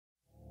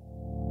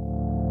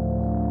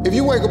If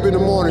you wake up in the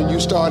morning, you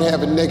start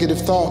having negative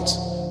thoughts,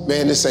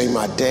 man, this ain't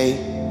my day.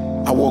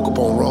 I woke up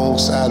on the wrong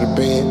side of the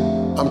bed.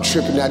 I'm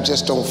tripping, I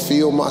just don't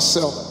feel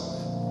myself.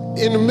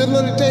 In the middle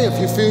of the day, if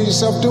you feel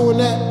yourself doing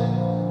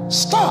that,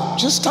 stop,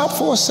 just stop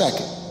for a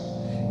second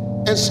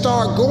and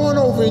start going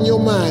over in your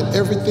mind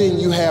everything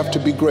you have to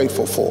be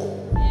grateful for.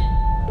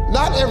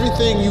 Not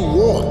everything you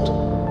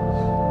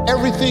want,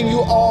 everything you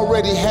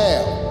already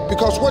have,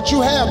 because what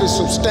you have is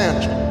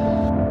substantial.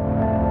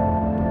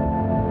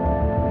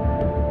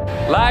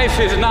 Life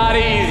is not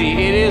easy.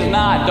 It is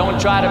not.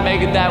 Don't try to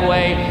make it that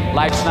way.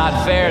 Life's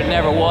not fair. It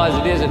never was.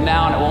 It isn't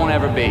now, and it won't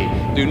ever be.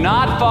 Do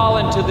not fall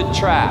into the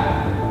trap,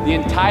 the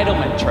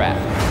entitlement trap,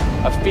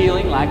 of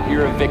feeling like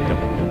you're a victim.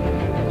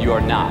 You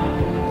are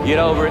not. Get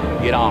over it.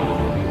 Get on with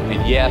it.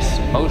 And yes,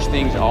 most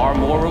things are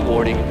more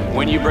rewarding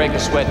when you break a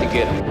sweat to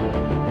get them.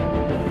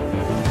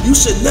 You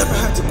should never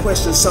have to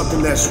question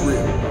something that's real.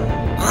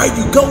 All right,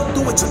 you go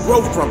through it to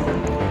grow from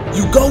it.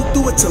 You go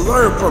through it to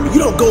learn from it. You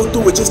don't go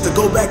through it just to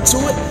go back to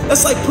it.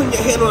 That's like putting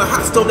your hand on a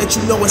hot stove that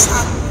you know is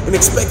hot and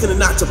expecting it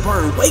not to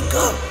burn. Wake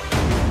up.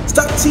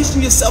 Stop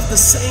teaching yourself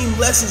the same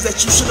lessons that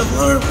you should have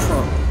learned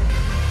from.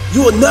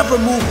 You will never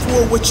move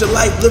forward with your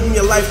life, living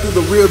your life through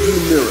the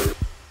rearview mirror.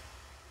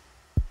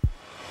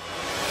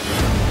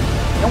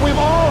 And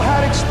we've all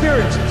had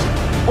experiences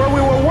where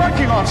we were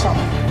working on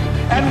something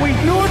and we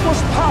knew it was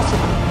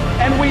possible.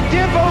 And we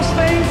did those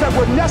things that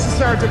were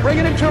necessary to bring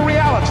it into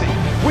reality.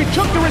 We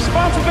took the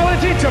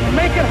responsibility to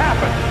make it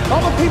happen.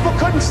 Other people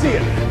couldn't see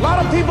it. A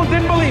lot of people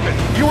didn't believe it.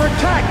 You were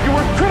attacked, you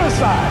were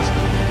criticized.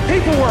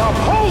 People were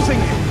opposing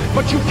you,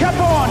 but you kept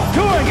on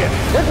doing it.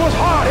 It was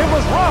hard, it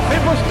was rough,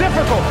 it was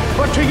difficult,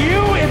 but to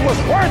you, it was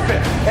worth it.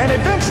 And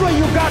eventually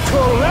you got to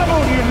a level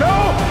you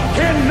know,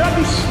 can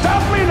nothing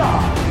stop me now.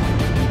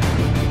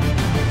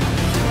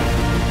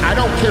 I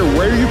don't care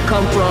where you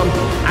come from.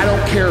 I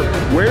don't care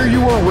where you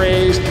were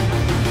raised.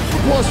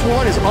 1 +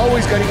 1 is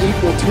always going to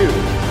equal 2.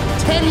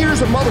 10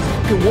 years of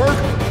motherfucking work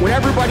when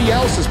everybody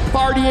else is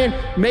partying,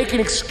 making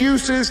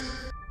excuses,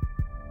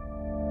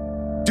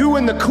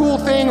 doing the cool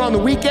thing on the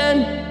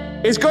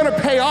weekend is going to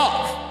pay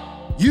off.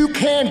 You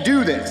can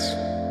do this.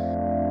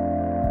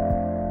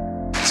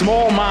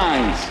 Small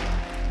minds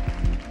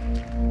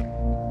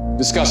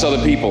discuss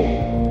other people.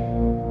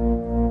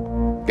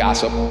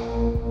 Gossip.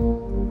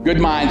 Good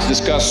minds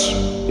discuss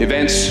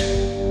events.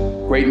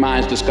 Great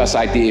minds discuss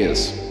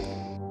ideas.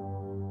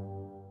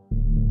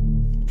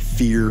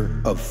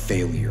 Fear of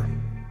failure.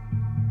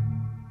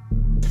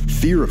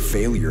 Fear of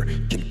failure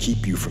can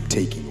keep you from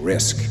taking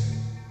risk.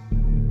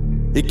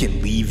 It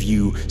can leave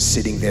you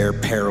sitting there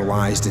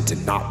paralyzed into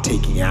not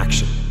taking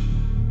action.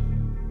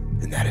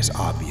 And that is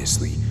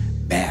obviously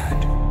bad.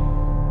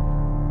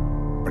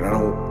 But I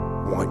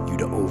don't want you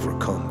to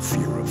overcome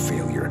fear of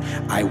failure.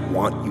 I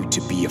want you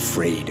to be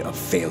afraid of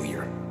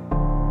failure.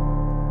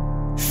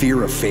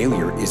 Fear of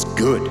failure is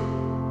good.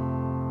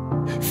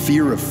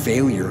 Fear of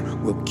failure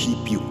will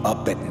keep you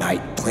up at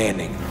night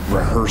planning,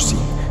 rehearsing,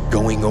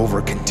 going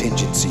over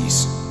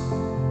contingencies.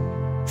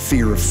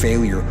 Fear of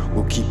failure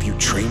will keep you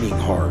training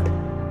hard.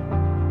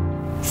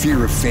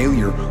 Fear of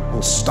failure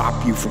will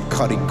stop you from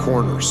cutting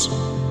corners.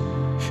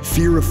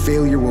 Fear of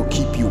failure will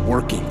keep you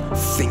working,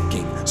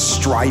 thinking,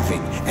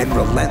 striving, and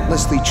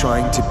relentlessly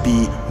trying to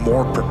be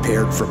more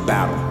prepared for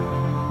battle.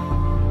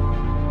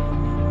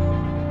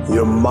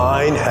 Your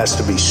mind has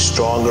to be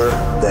stronger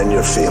than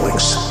your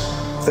feelings.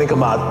 Think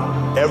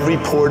about every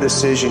poor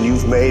decision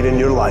you've made in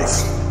your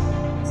life.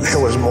 There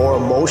was more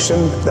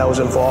emotion that was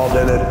involved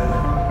in it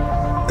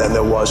than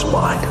there was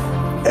mind.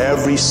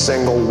 Every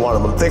single one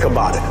of them. Think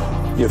about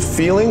it. Your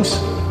feelings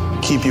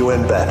keep you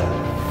in bed.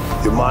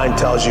 Your mind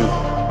tells you,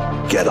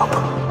 get up.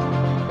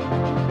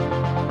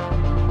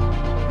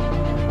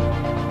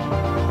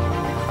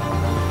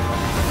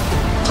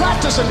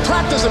 Practice and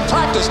practice and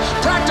practice.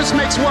 Practice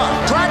makes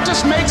what?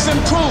 Practice makes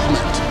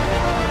improvement.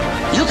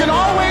 You can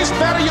always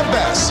better your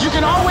best. You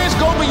can always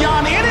go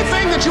beyond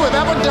anything that you have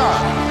ever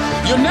done.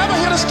 You'll never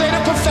hit a state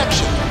of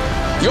perfection.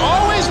 You're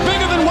always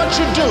bigger than what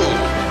you do.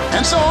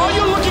 And so all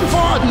you're looking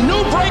for are new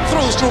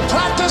breakthroughs through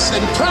practice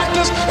and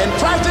practice and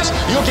practice.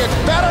 You'll get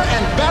better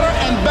and better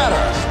and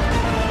better.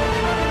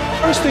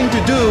 First thing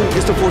to do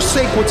is to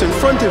forsake what's in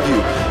front of you,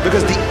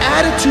 because the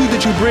attitude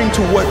that you bring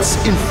to what's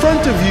in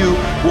front of you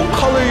will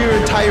color your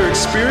entire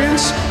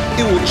experience.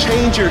 It will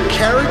change your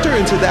character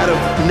into that of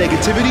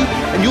negativity,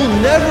 and you'll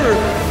never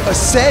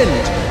ascend.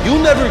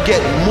 You'll never get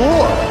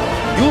more.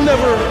 You'll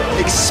never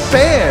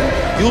expand.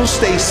 You'll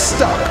stay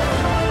stuck.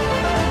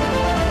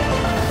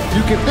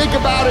 You can think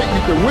about it,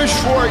 you can wish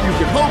for it, you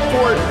can hope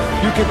for it,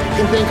 you can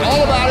think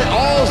all about it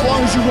all as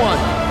long as you want.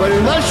 But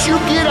unless you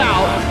get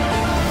out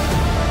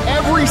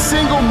every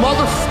single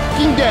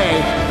motherfucking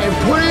day and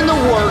put in the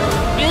work,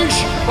 inch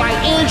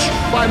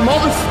by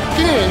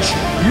motherfucking inch,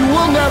 you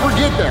will never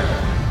get there.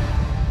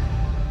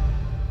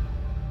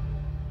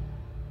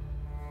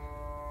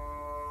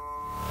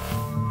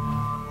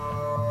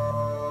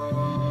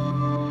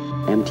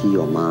 Empty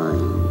your mind.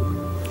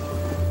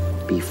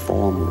 Be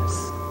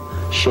formless,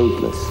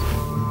 shapeless,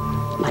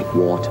 like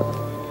water.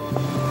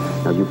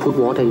 Now you put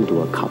water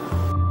into a cup.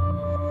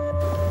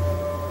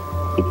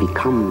 It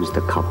becomes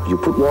the cup. You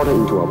put water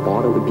into a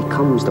bottle, it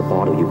becomes the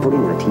bottle. You put it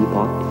in a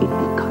teapot, it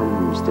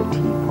becomes the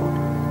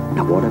teapot.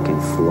 Now water can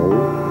flow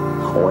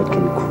or it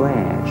can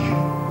crash.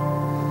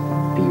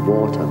 Be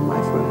water,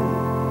 my friend.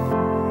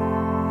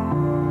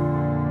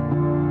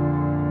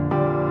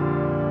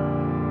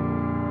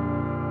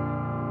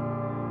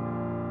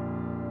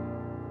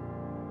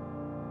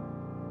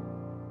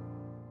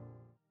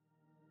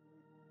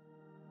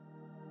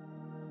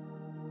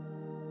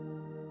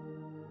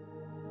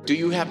 Do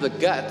you have the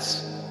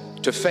guts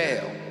to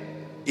fail?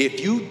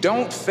 If you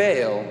don't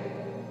fail,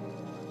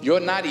 you're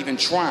not even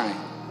trying.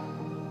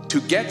 To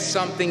get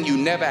something you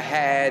never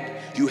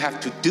had, you have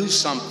to do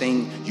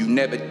something you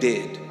never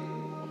did.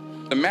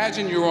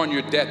 Imagine you're on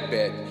your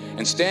deathbed,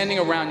 and standing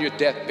around your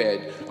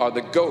deathbed are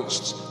the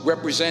ghosts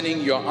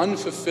representing your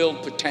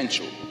unfulfilled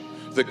potential,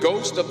 the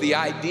ghost of the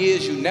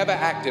ideas you never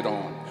acted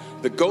on,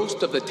 the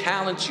ghost of the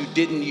talents you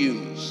didn't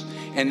use.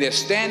 And they're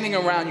standing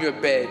around your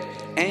bed,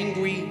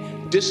 angry,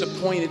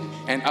 disappointed,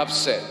 and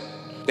upset.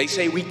 They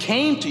say, we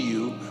came to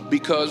you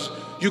because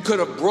you could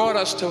have brought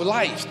us to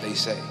life, they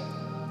say.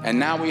 And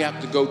now we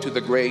have to go to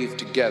the grave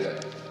together.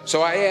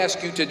 So I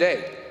ask you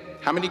today,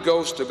 how many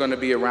ghosts are going to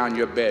be around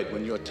your bed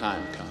when your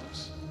time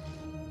comes?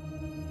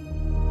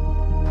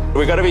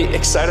 We got to be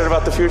excited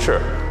about the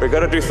future. We got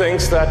to do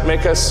things that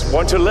make us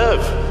want to live.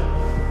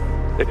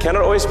 It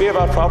cannot always be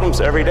about problems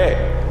every day.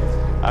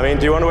 I mean,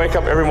 do you want to wake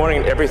up every morning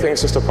and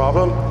everything's just a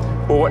problem?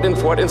 Well,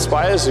 what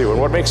inspires you and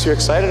what makes you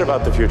excited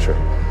about the future?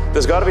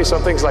 There's got to be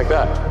some things like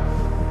that.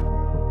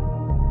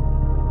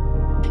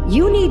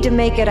 You need to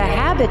make it a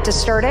habit to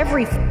start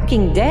every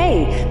fucking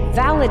day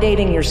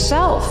validating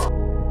yourself,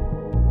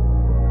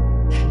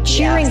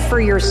 cheering for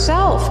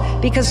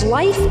yourself, because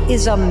life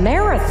is a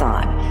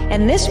marathon.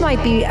 And this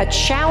might be a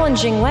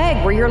challenging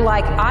leg where you're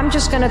like, I'm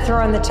just going to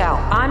throw in the towel.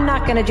 I'm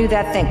not going to do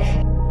that thing.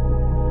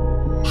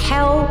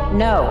 Hell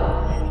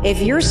no.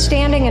 If you're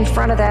standing in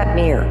front of that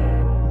mirror,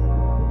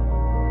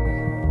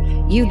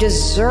 you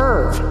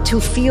deserve to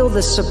feel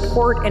the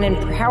support and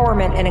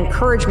empowerment and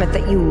encouragement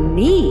that you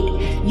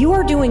need. You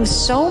are doing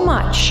so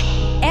much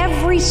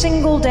every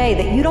single day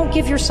that you don't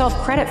give yourself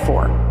credit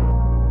for.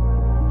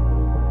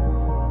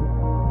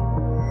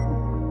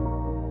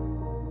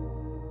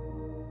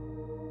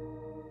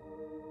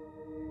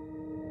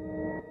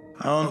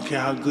 I don't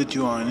care how good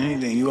you are in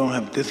anything. You don't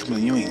have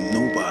discipline, you ain't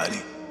nobody.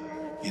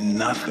 You're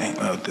nothing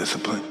without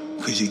discipline.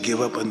 Because you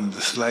give up under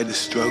the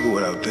slightest struggle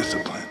without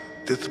discipline.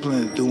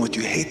 Discipline is doing what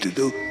you hate to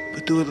do,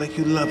 but do it like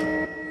you love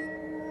it.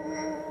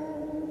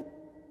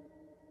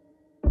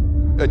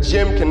 A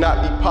gem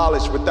cannot be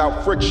polished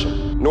without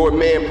friction, nor a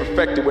man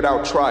perfected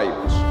without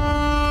trials.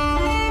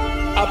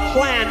 A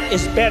plan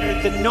is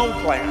better than no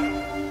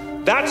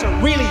plan. That's a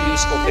really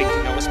useful thing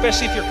to know,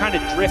 especially if you're kind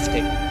of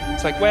drifting.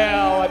 It's like,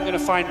 well, I'm going to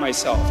find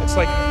myself. It's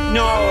like,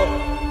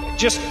 no,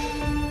 just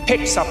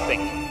pick something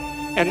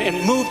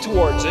and move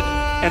towards it.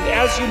 And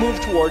as you move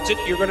towards it,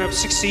 you're going to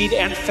succeed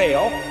and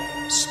fail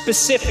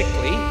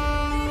specifically.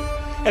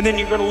 And then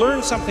you're going to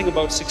learn something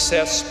about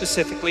success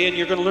specifically, and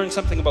you're going to learn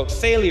something about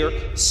failure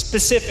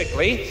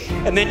specifically.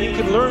 And then you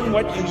can learn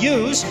what you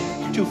use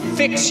to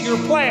fix your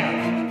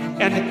plan.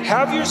 And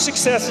have your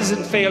successes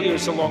and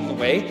failures along the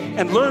way,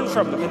 and learn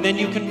from them. And then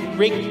you can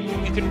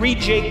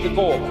rejig the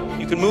goal.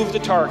 You can move the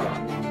target.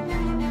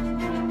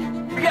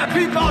 We got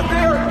people out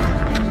there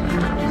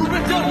who've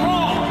been done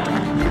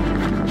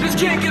wrong. Just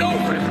can't get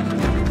over it.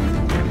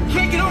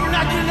 Can't get over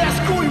not getting that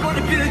school you want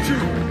to get into.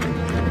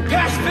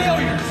 Past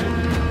failures.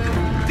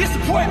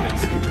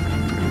 Disappointments.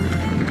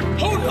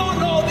 Holding on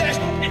to all that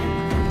shit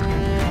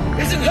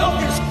isn't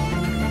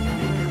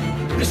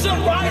helping. The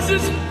sun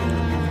rises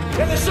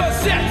and the sun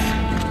sets,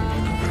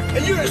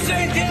 and you're in the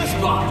same damn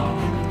spot.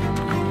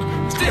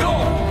 Stay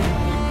home.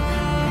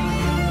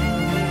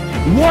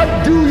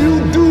 What do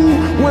you do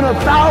when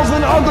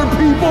 1,000 other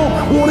people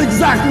want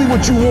exactly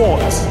what you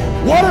want?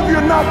 What if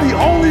you're not the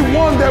only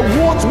one that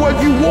wants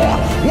what you want?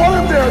 What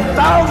if there are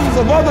thousands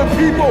of other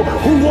people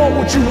who want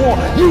what you want?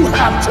 You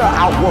have to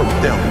outwork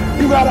them.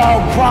 You gotta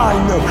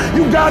outgrind them.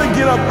 You gotta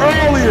get up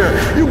earlier.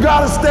 You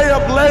gotta stay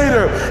up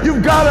later. You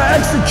gotta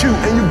execute,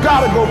 and you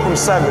gotta go from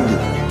 70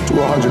 to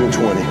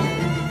 120.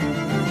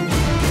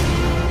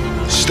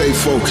 Stay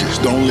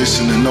focused. Don't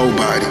listen to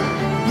nobody.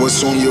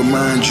 What's on your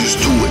mind, just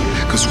do it.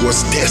 Because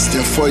what's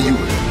destined for you,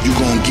 you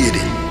gonna get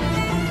it.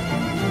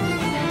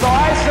 So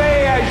I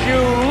say, as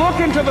you look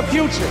into the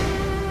future,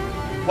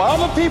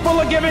 while other people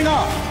are giving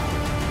up,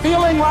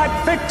 feeling like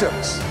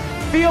victims,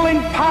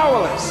 feeling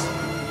powerless,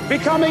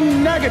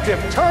 becoming negative,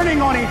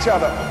 turning on each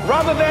other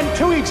rather than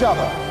to each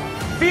other,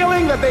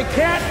 feeling that they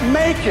can't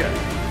make it,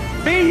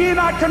 be ye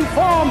not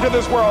conformed to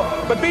this world,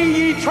 but be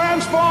ye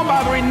transformed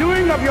by the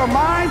renewing of your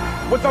mind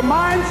with the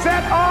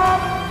mindset of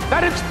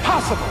that it's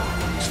possible.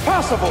 It's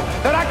possible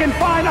that I can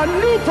find a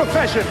new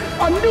profession,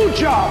 a new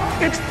job.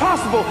 It's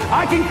possible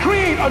I can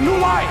create a new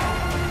life.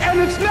 And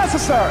it's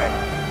necessary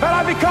that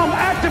I become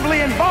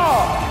actively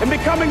involved in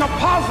becoming a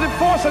positive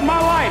force in my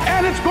life.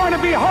 And it's going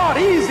to be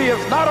hard. Easy is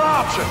not an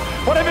option.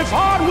 But if it's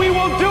hard, we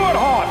will do it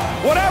hard.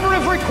 Whatever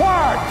is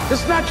required to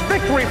snatch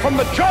victory from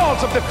the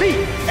jaws of defeat.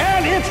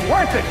 And it's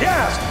worth it,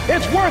 yes.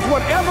 It's worth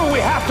whatever we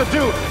have to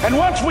do. And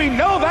once we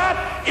know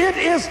that, it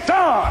is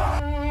done.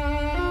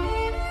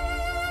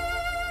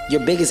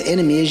 Your biggest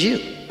enemy is you.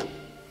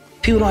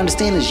 People don't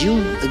understand it's you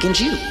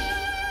against you.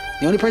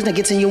 The only person that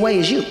gets in your way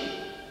is you.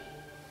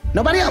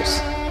 Nobody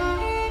else.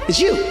 It's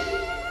you.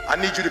 I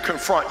need you to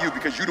confront you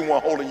because you're the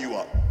one holding you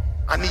up.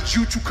 I need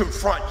you to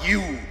confront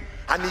you.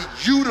 I need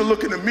you to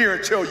look in the mirror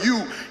and tell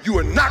you, you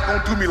are not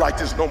gonna do me like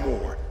this no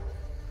more.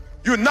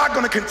 You're not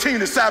gonna continue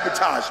to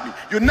sabotage me.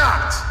 You're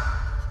not.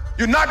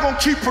 You're not gonna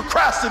keep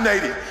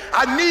procrastinating.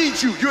 I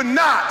need you. You're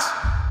not.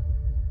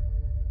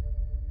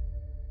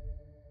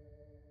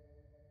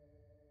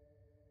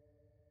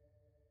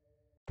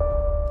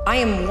 I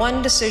am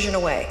one decision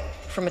away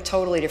from a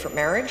totally different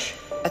marriage,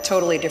 a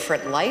totally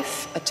different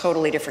life, a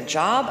totally different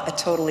job, a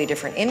totally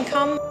different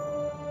income.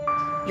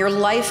 Your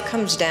life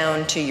comes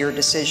down to your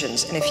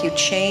decisions, and if you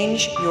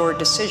change your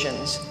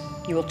decisions,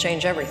 you will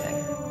change everything.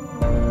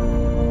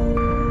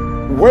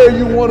 Where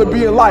you want to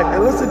be in life,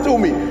 and listen to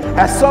me,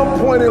 at some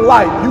point in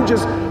life,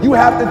 you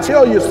have to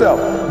tell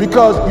yourself,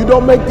 because you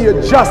don't make the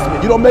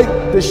adjustment, you don't make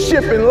the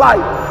shift in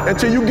life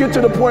until you get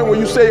to the point where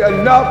you say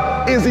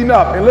enough is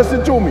enough. And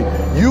listen to me,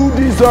 you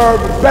deserve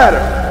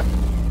better.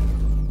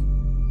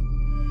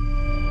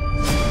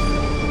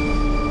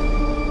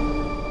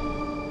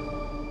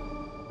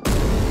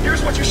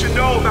 What you should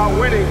know about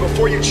winning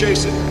before you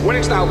chase it.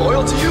 Winning's not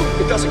loyal to you.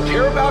 It doesn't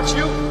care about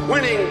you.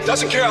 Winning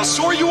doesn't care how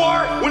sore you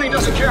are. Winning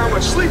doesn't care how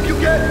much sleep you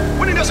get.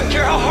 Winning doesn't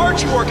care how hard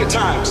you work at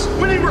times.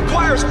 Winning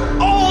requires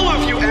all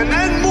of you and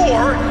then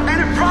more,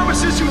 and it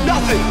promises you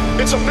nothing.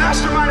 It's a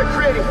mastermind of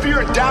creating fear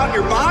and doubt in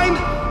your mind.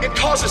 It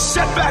causes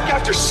setback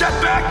after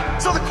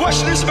setback. So the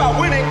question is about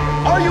winning.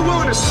 Are you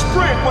willing to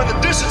sprint when the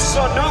distance is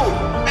unknown?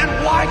 And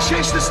why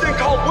chase this thing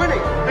called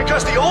winning?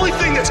 Because the only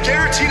thing that's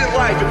guaranteed in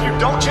life, if you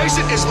don't chase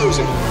it, is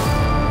losing.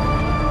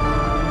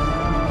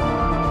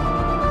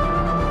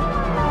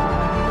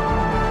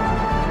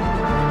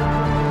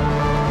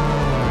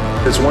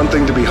 It's one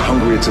thing to be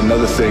hungry, it's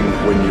another thing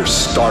when you're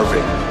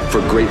starving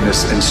for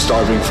greatness and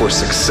starving for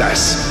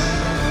success.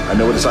 I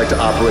know what it's like to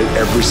operate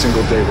every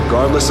single day,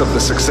 regardless of the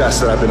success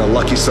that I've been a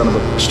lucky son of a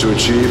bitch to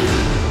achieve.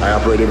 I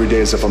operate every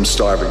day as if I'm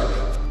starving.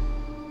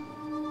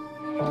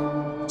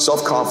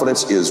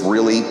 Self-confidence is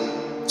really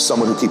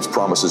someone who keeps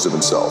promises of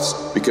themselves,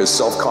 because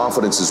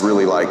self-confidence is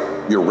really like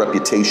your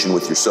reputation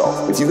with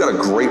yourself. If you've got a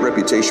great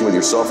reputation with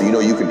yourself and you know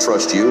you can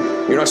trust you,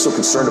 you're not so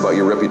concerned about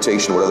your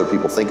reputation, what other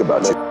people think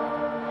about you.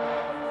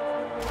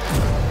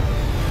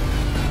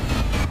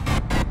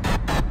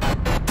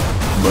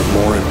 But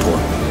more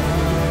important,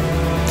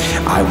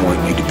 I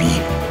want you to be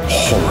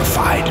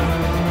horrified,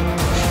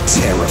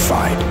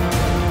 terrified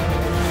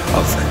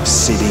of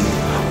sitting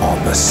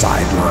on the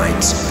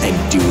sidelines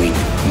and doing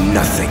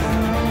nothing.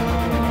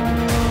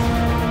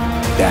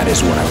 That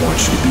is what I want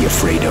you to be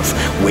afraid of.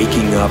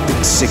 Waking up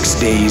in 6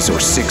 days or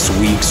 6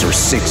 weeks or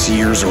 6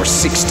 years or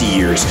 60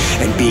 years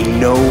and being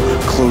no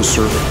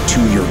closer to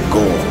your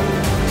goal.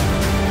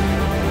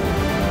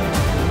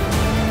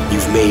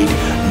 You've made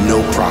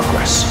no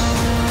progress.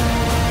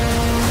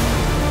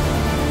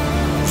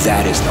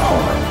 That is the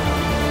horror.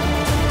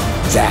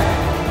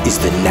 That is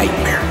the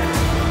nightmare.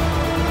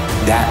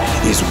 That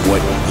is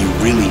what you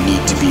really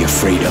need to be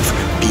afraid of,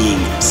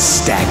 being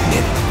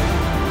stagnant.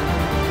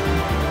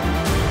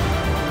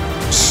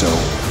 So,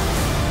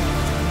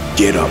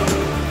 get up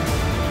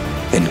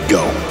and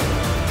go.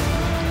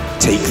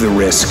 Take the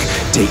risk,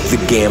 take the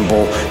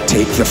gamble,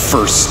 take the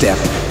first step,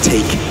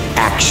 take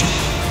action.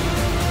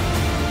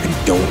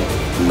 And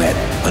don't let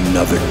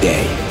another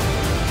day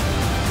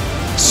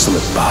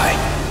slip by.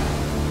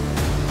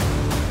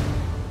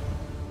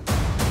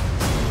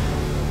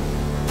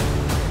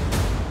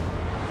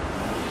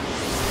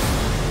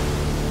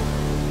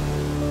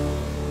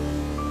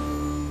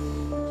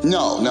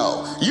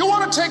 No. You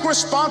want to take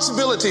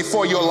responsibility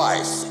for your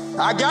life.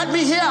 I got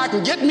me here, I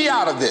can get me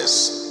out of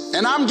this.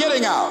 And I'm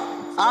getting out.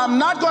 I'm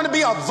not going to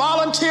be a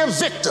volunteer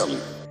victim.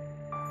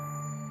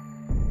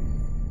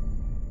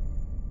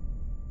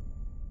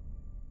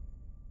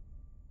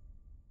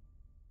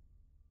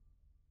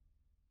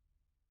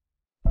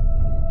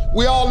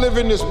 We all live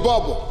in this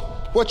bubble.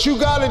 What you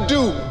gotta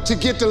do to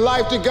get the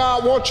life that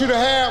God wants you to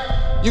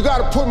have, you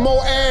gotta put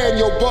more air in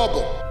your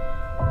bubble.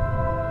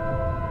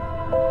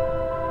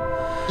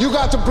 You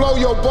got to blow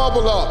your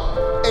bubble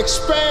up.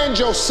 Expand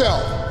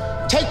yourself.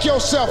 Take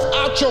yourself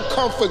out your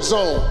comfort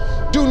zone.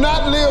 Do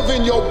not live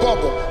in your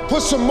bubble.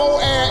 Put some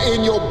more air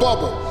in your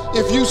bubble.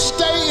 If you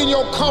stay in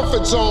your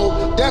comfort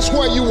zone, that's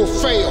where you will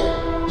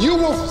fail. You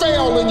will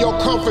fail in your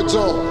comfort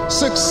zone.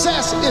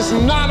 Success is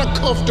not a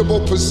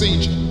comfortable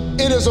procedure.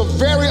 It is a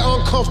very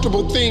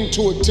uncomfortable thing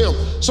to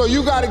attempt. So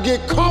you got to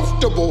get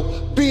comfortable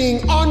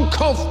being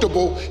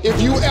uncomfortable if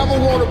you ever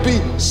want to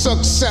be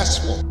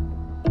successful.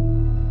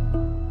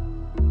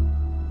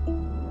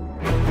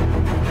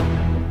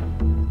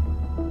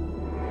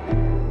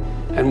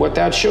 And what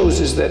that shows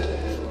is that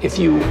if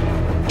you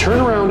turn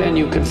around and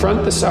you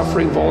confront the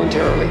suffering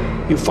voluntarily,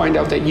 you find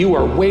out that you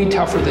are way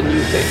tougher than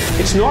you think.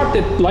 It's not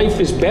that life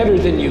is better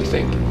than you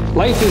think.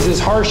 Life is as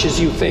harsh as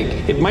you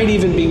think. It might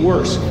even be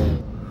worse.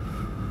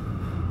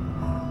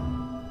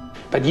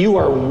 But you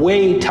are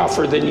way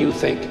tougher than you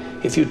think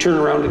if you turn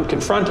around and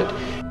confront it.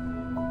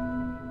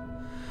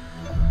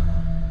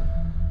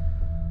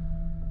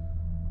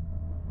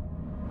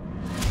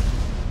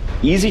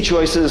 Easy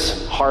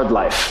choices, hard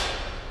life.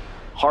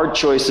 Hard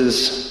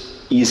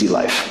choices, easy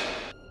life.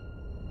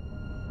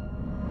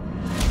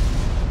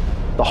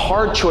 The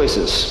hard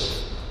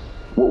choices,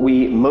 what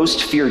we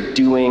most fear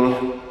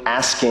doing,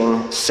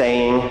 asking,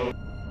 saying,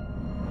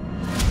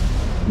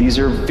 these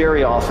are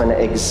very often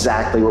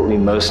exactly what we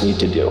most need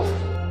to do.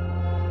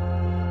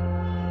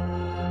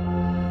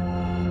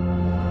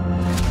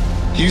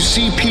 You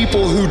see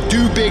people who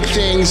do big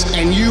things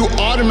and you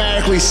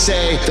automatically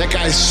say, that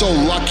guy's so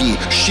lucky,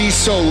 she's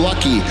so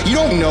lucky. You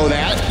don't know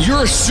that.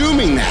 You're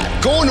assuming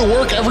that. Going to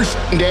work every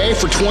day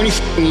for 20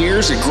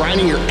 years and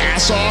grinding your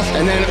ass off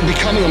and then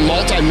becoming a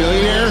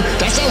multi-millionaire,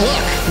 that's not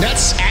luck.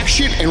 That's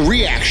action and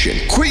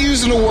reaction. Quit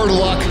using the word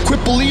luck,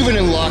 quit believing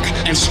in luck,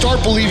 and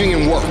start believing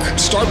in work.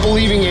 Start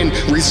believing in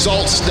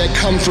results that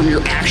come from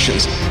your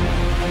actions.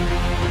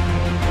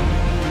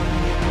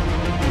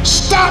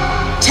 Stop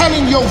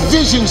telling your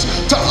visions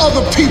to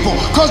other people,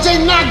 because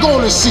they're not going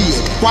to see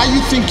it. Why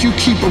you think you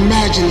keep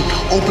imagining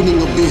opening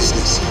a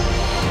business?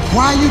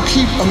 Why you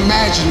keep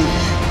imagining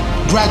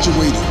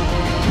graduating,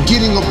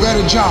 getting a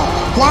better job?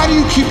 Why do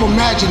you keep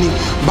imagining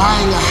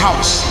buying a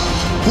house?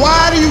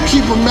 Why do you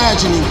keep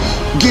imagining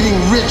getting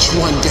rich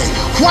one day?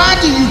 Why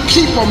do you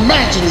keep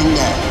imagining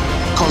that?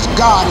 Because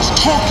God is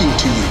talking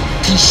to you.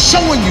 He's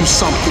showing you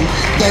something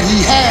that He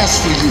has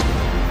for you.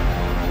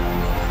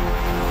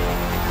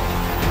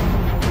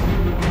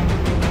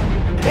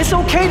 It's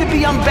okay to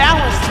be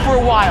unbalanced for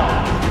a while.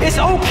 It's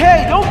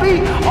okay. Don't be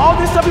all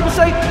this stuff people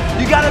say,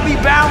 you gotta be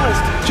balanced.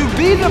 To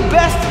be the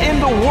best in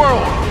the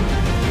world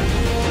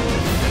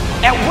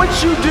at what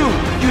you do,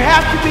 you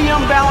have to be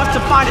unbalanced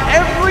to find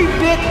every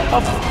bit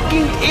of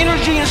fucking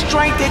energy and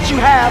strength that you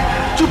have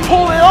to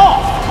pull it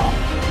off.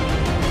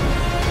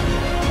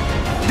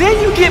 Then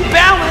you get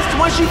balanced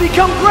once you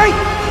become great.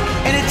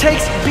 And it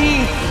takes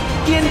being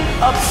fucking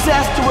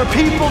obsessed to where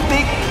people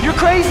think you're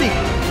crazy.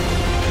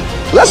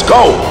 Let's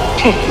go.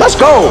 Let's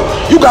go.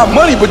 You got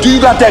money, but do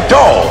you got that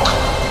dog?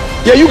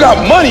 Yeah, you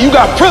got money, you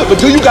got privilege, but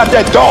do you got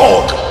that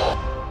dog?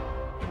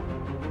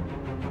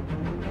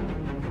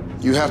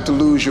 You have to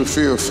lose your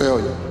fear of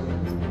failure.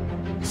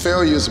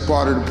 Failure is a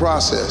part of the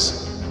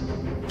process.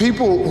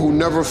 People who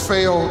never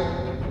fail,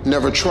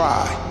 never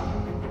try.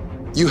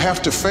 You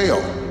have to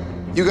fail.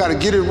 You got to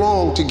get it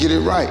wrong to get it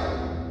right.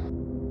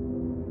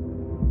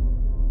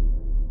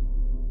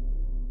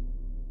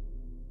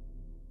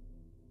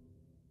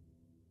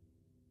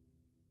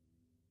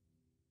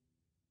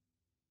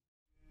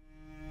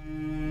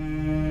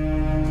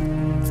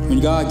 When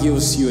God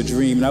gives you a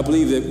dream, and I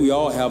believe that we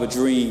all have a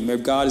dream,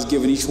 that God has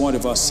given each one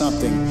of us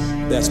something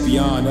that's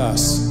beyond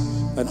us,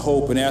 and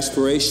hope and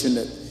aspiration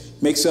that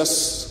makes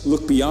us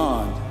look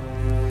beyond.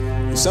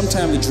 And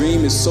sometimes the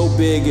dream is so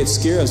big it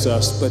scares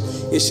us, but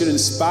it should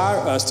inspire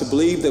us to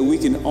believe that we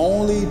can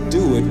only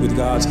do it with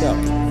God's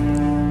help.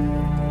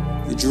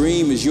 The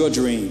dream is your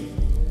dream.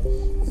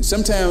 And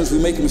sometimes we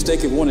make a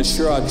mistake of wanting to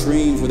share our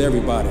dreams with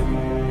everybody.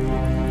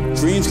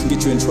 Dreams can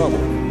get you in trouble.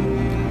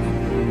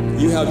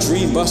 You have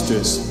dream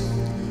busters.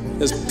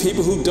 There's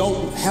people who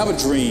don't have a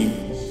dream,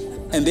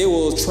 and they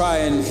will try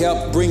and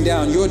help bring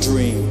down your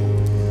dream.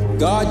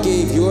 God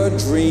gave your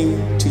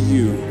dream to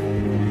you.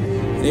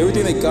 And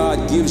everything that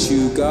God gives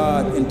you,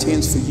 God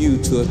intends for you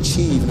to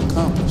achieve and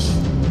accomplish.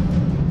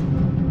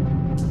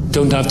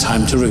 Don't have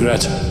time to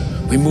regret.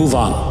 We move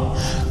on,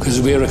 because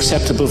we are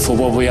acceptable for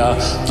what we are,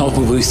 not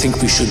what we think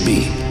we should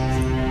be.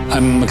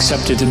 I'm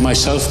accepted in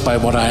myself by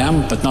what I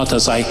am, but not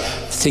as I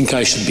think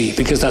I should be,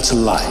 because that's a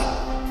lie.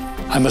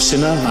 I'm a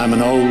sinner, I'm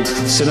an old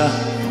sinner.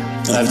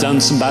 I've done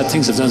some bad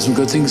things, I've done some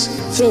good things.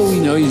 So,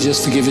 you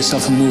just forgive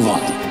yourself and move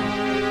on.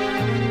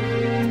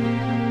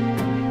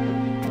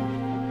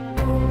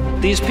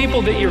 These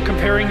people that you're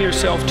comparing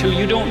yourself to,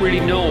 you don't really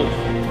know.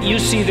 You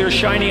see their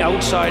shiny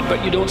outside,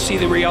 but you don't see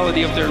the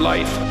reality of their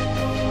life.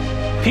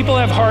 People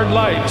have hard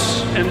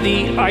lives, and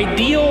the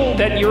ideal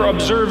that you're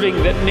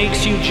observing that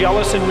makes you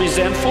jealous and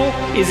resentful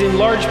is in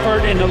large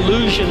part an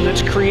illusion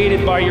that's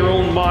created by your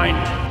own mind.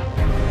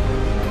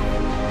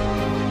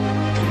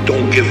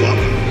 Don't give up.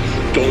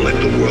 Don't let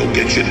the world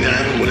get you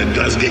down. When it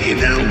does get you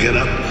down, get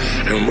up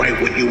and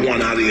write what you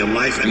want out of your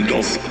life and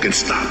don't fucking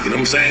stop. You know what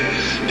I'm saying?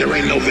 There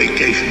ain't no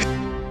vacation.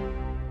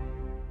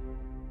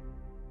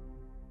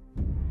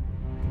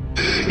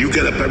 You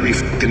get up every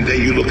fucking day,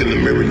 you look in the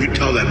mirror and you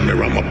tell that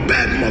mirror, I'm a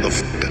bad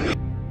motherfucker.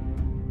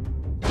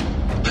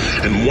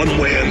 And one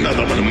way or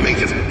another, I'm gonna make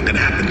it fucking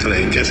happen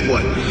today. And guess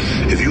what?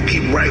 If you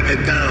keep writing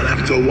it down,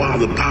 after a while,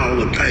 the power of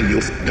the pen,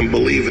 you'll fucking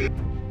believe it.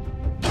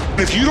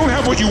 If you don't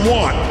have what you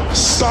want,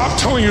 stop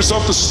telling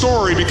yourself the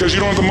story because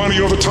you don't have the money,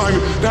 you don't have the time.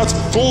 That's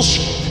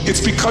bullshit.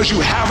 It's because you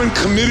haven't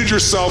committed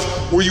yourself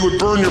where you would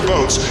burn your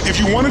boats. If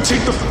you want to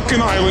take the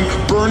fucking island,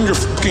 burn your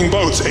fucking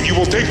boats, and you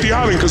will take the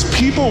island, because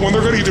people, when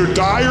they're going to either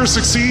die or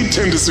succeed,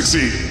 tend to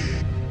succeed.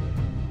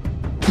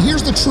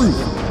 Here's the truth.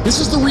 This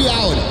is the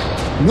reality.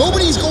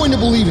 Nobody's going to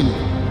believe in you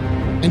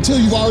until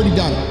you've already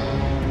done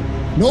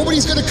it.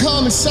 Nobody's going to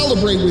come and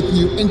celebrate with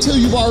you until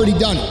you've already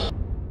done it.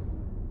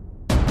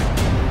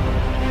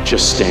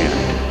 Just stand.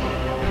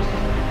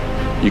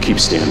 You keep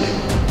standing.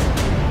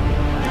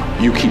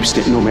 You keep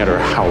standing, no matter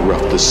how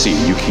rough the sea,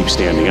 you keep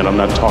standing. And I'm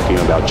not talking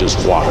about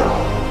just water.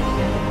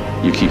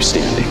 You keep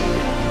standing.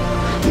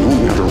 No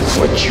matter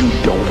what, you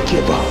don't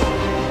give up.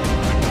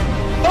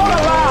 Don't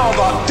allow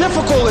the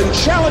difficult and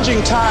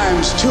challenging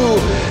times to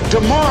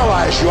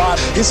demoralize you.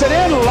 He said,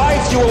 in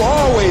life you will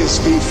always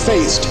be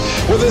faced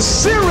with a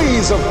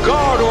series of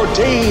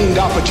God-ordained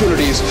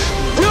opportunities,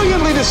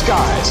 brilliantly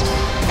disguised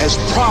as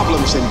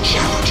problems and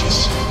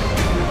challenges.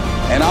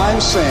 And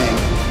I'm saying,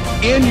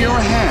 in your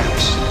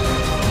hands,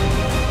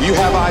 you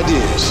have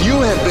ideas. You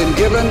have been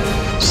given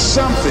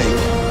something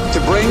to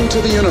bring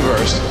to the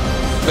universe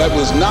that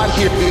was not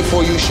here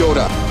before you showed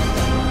up.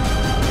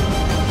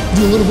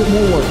 Do a little bit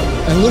more work,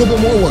 and a little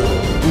bit more work.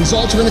 The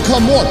results are going to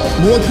come more.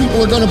 More people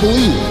are going to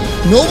believe.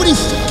 Nobody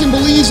fucking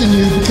believes in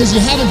you because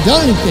you haven't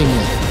done anything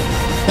yet.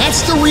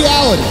 That's the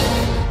reality.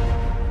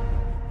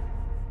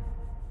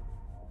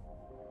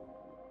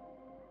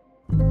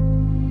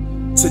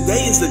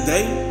 Today is the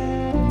day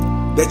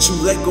that you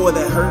let go of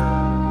that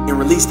hurt and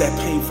release that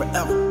pain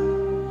forever.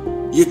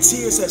 Your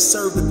tears have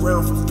served the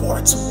ground for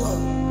far too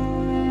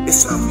long.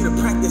 It's time for you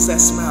to practice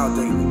that smile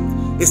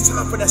daily. It's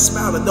time for that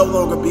smile to no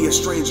longer be a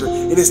stranger.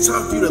 And it's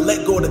time for you to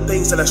let go of the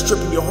things that are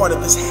stripping your heart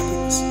of this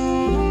happiness.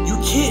 You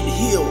can't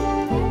heal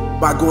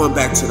by going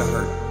back to the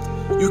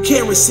hurt. You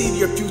can't receive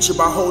your future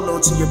by holding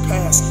on to your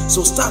past.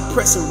 So stop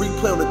pressing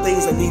replay on the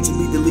things that need to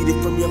be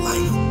deleted from your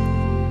life.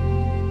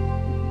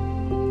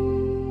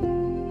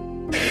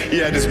 He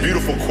had this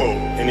beautiful quote,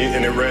 and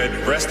it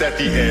read, "Rest at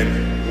the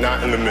end,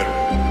 not in the middle."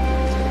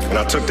 And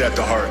I took that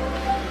to heart.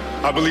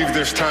 I believe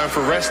there's time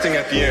for resting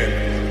at the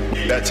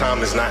end. That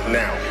time is not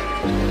now.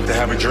 To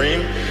have a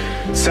dream,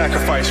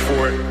 sacrifice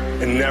for it,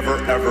 and never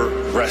ever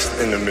rest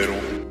in the middle.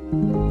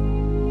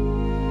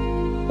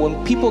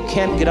 When people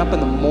can't get up in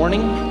the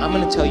morning, I'm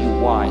going to tell you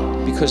why.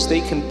 Because they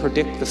can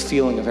predict the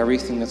feeling of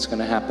everything that's going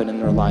to happen in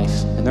their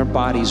life. And their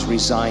body's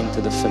resigned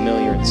to the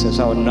familiar. It says,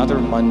 oh, another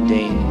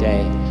mundane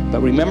day.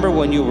 But remember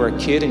when you were a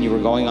kid and you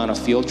were going on a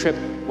field trip?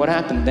 What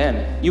happened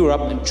then? You were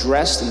up and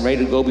dressed and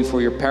ready to go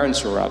before your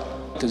parents were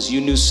up, because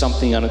you knew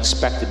something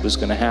unexpected was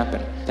going to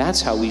happen.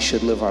 That's how we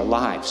should live our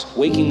lives.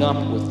 Waking up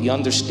with the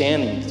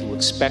understanding to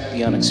expect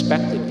the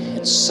unexpected,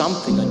 and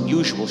something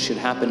unusual should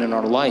happen in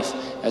our life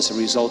as a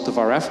result of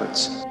our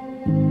efforts.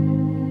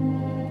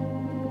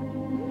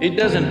 It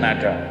doesn't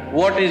matter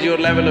what is your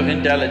level of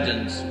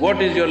intelligence,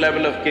 what is your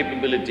level of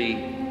capability,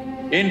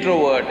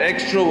 introvert,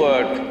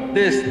 extrovert,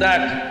 this,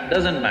 that,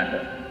 doesn't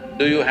matter.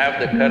 Do you have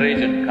the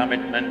courage and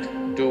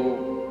commitment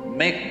to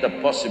make the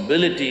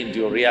possibility into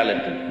your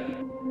reality?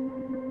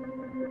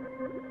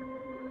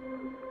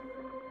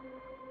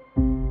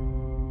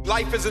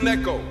 Life is an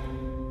echo.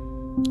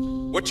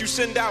 What you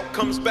send out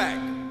comes back.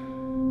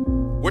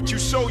 What you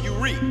sow, you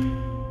reap.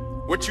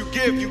 What you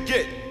give, you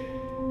get.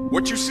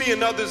 What you see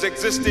in others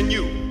exists in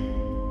you.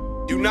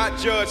 Do not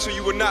judge so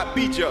you will not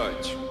be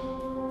judged.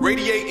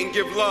 Radiate and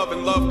give love,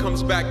 and love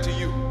comes back to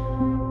you.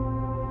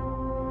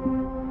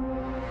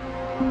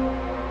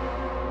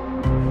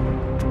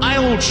 I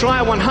will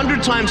try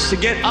 100 times to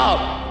get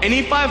up, and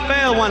if I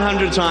fail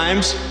 100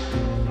 times,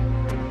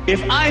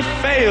 if I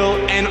fail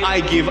and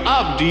I give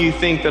up, do you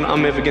think that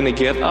I'm ever gonna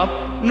get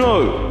up?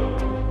 No.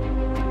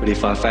 But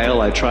if I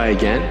fail, I try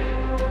again,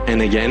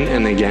 and again,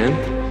 and again.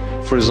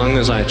 For as long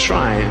as I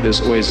try,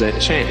 there's always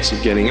that chance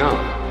of getting up.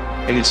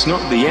 And it's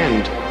not the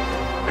end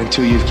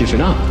until you've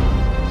given up.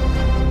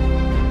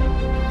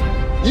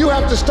 You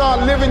have to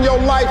start living your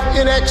life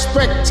in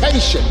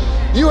expectation.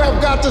 You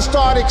have got to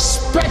start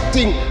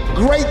expecting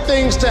great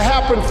things to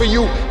happen for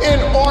you in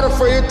order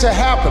for it to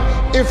happen.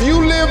 If you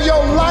live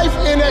your life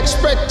in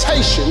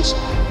expectations,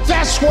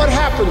 that's what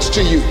happens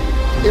to you.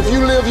 If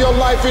you live your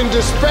life in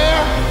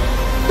despair,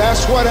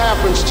 that's what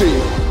happens to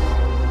you.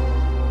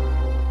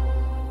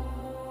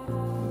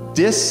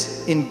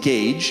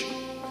 Disengage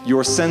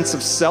your sense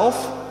of self,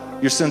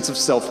 your sense of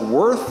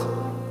self-worth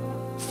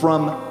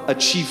from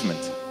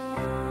achievement.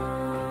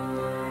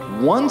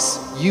 Once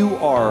you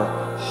are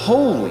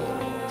wholly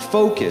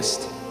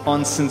focused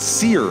on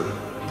sincere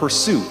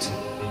pursuit,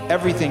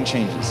 everything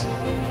changes.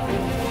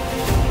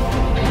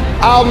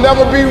 I'll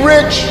never be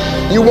rich.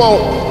 You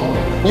won't.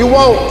 You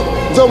won't.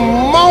 The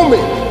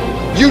moment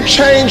you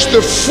change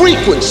the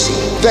frequency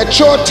that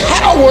your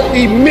tower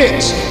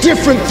emits,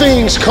 different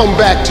things come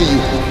back to you.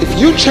 If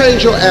you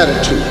change your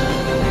attitude,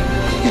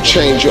 you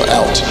change your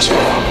altitude.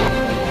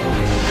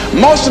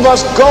 Most of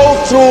us go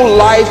through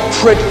life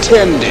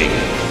pretending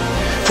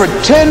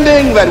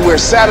pretending that we're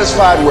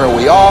satisfied where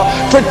we are,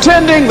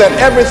 pretending that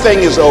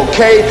everything is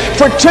okay,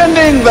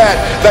 pretending that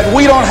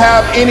we don't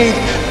have any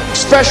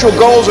special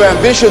goals or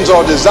ambitions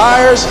or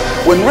desires,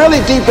 when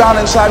really deep down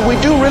inside we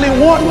do really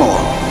want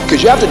more. Because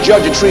you have to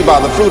judge a tree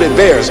by the fruit it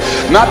bears,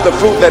 not the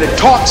fruit that it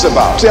talks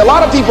about. See, a lot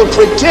of people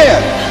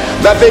pretend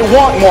that they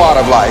want more out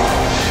of life,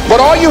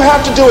 but all you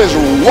have to do is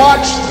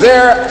watch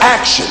their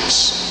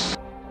actions.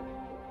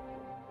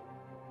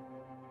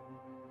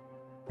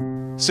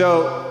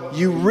 So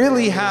you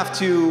really have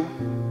to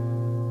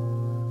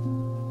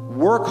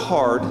work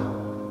hard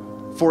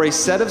for a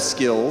set of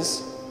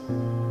skills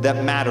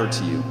that matter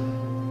to you.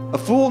 A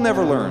fool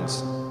never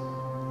learns.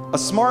 A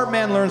smart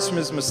man learns from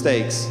his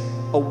mistakes.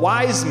 A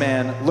wise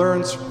man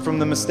learns from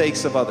the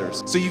mistakes of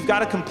others. So you've got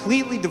to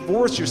completely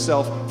divorce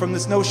yourself from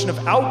this notion of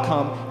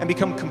outcome and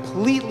become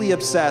completely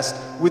obsessed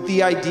with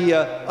the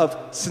idea of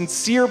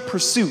sincere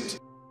pursuit.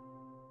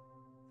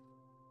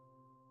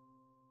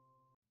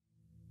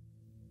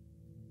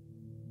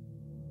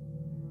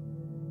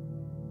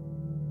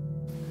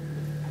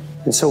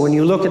 And so when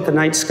you look at the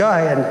night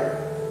sky and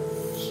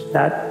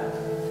that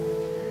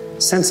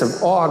sense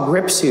of awe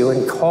grips you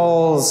and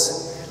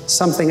calls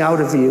something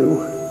out of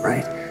you,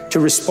 right?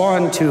 To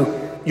respond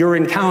to your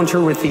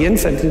encounter with the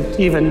infinite,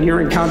 even your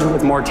encounter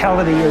with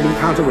mortality, your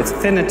encounter with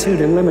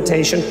finitude and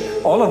limitation,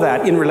 all of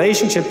that in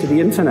relationship to the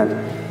infinite.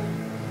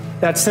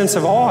 That sense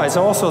of awe is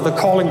also the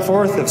calling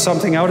forth of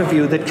something out of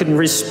you that can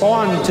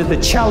respond to the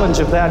challenge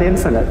of that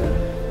infinite.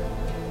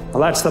 Well,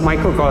 that's the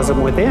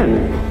microcosm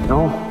within, you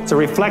know? It's a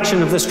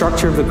reflection of the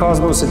structure of the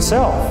cosmos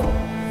itself.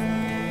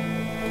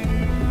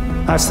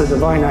 That's the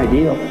divine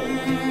ideal.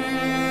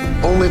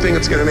 Only thing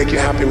that's going to make you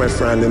happy, my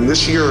friend, in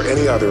this year or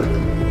any other,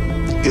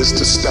 is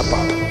to step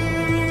up.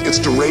 It's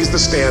to raise the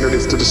standard.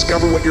 It's to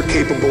discover what you're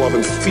capable of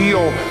and feel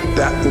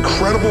that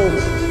incredible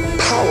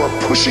power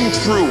pushing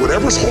through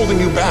whatever's holding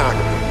you back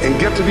and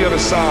get to the other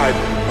side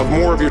of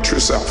more of your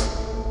true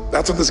self.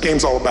 That's what this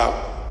game's all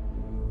about.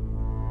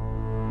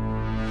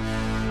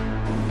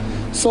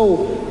 So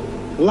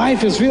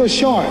life is real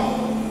short.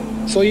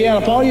 So you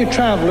add up all your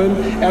traveling,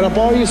 add up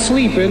all your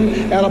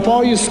sleeping, add up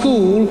all your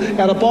school,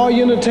 add up all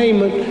your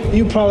entertainment,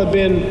 you've probably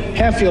been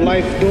half your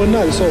life doing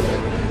nothing. So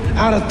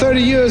out of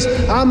 30 years,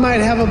 I might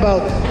have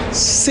about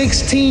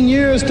 16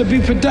 years to be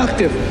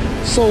productive.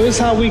 So it's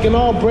how we can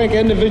all break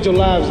individual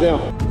lives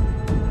down.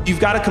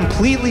 You've got to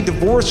completely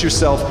divorce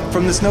yourself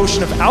from this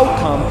notion of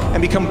outcome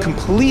and become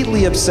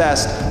completely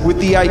obsessed with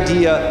the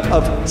idea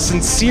of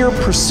sincere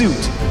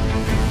pursuit.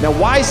 Now,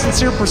 why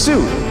sincere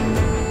pursuit?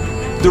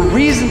 The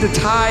reason to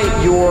tie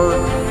your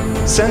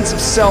sense of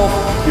self,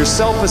 your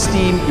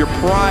self-esteem, your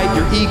pride,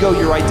 your ego,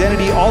 your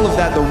identity, all of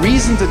that, the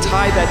reason to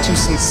tie that to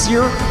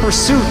sincere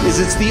pursuit is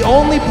it's the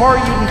only part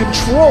you can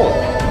control.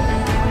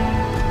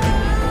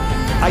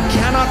 I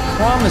cannot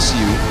promise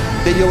you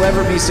that you'll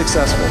ever be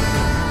successful.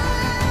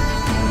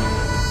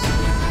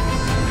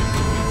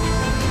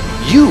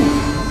 You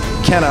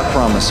cannot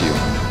promise you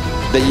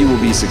that you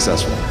will be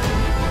successful.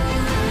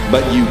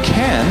 But you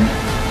can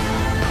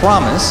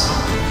promise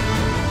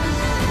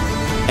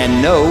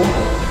and know,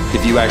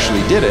 if you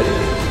actually did it,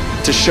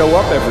 to show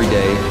up every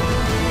day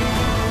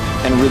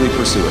and really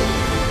pursue it.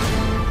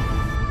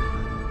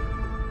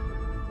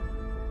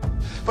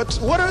 But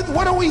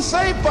what do we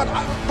say? But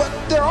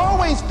there'll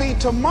always be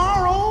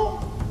tomorrow.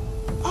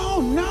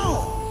 Oh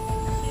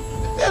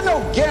no. There's no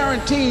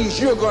guarantees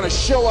you're going to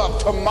show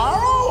up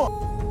tomorrow.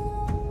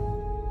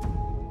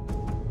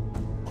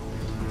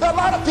 There are a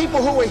lot of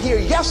people who were here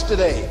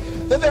yesterday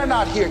that they're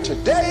not here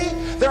today.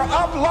 There are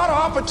a lot of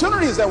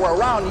opportunities that were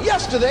around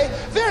yesterday.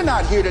 They're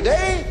not here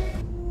today.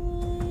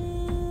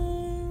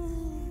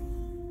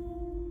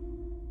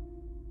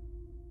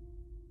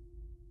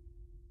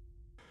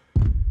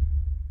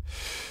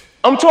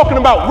 I'm talking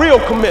about real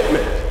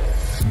commitment.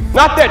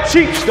 Not that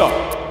cheap stuff,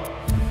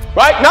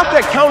 right? Not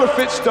that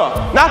counterfeit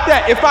stuff. Not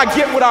that if I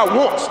get what I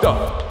want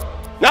stuff.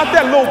 Not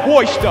that little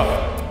boy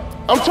stuff.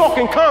 I'm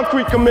talking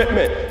concrete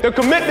commitment. The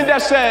commitment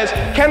that says,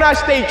 can I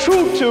stay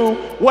true to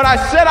what I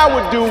said I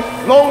would do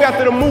long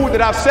after the mood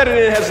that I've set it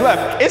in has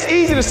left? It's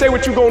easy to say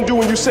what you're gonna do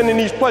when you're sitting in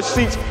these plush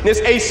seats and it's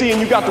AC and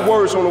you got the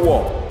words on the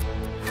wall.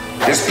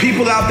 There's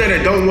people out there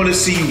that don't want to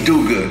see you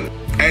do good.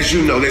 As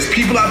you know, there's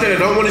people out there that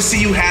don't want to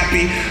see you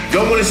happy,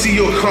 don't want to see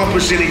you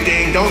accomplish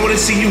anything, don't want to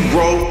see you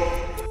grow.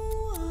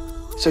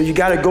 So you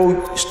got to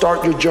go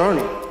start your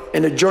journey.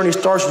 And the journey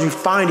starts with you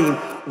finding,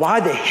 why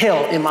the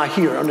hell am I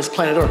here on this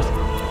planet Earth?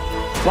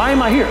 Why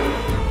am I here?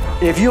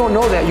 And if you don't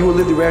know that, you will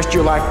live the rest of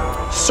your life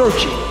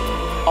searching,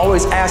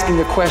 always asking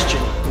the question,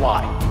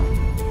 why?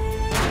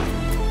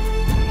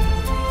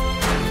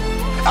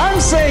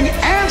 I'm saying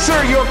answer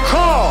your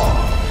call.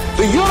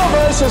 The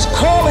universe is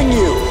calling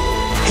you.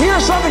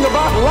 Here's something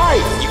about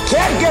life. You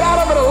can't get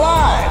out of it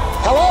alive.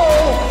 Hello?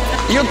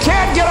 You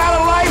can't get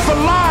out of life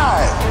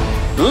alive.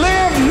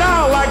 Live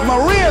now, like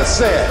Maria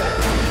said.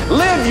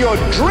 Live your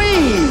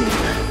dream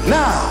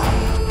now.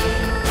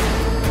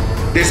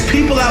 There's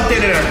people out there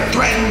that are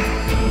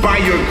threatened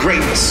by your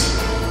greatness.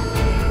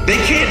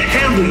 They can't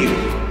handle you.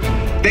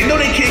 They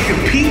know they can't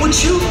compete with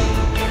you,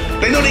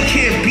 They know they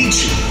can't beat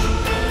you.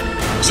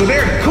 So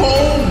their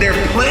goal, their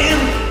plan,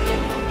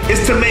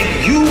 is to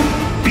make you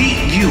beat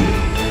you.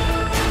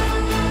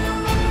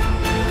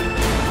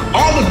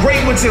 All the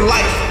great ones in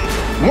life,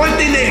 one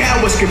thing they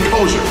had was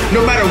composure.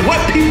 No matter what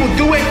people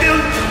do at them,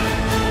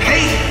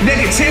 hate,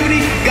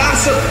 negativity,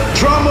 gossip,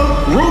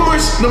 drama,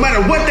 rumors, no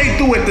matter what they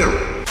do at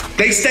them,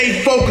 they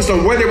stayed focused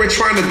on where they were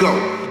trying to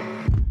go.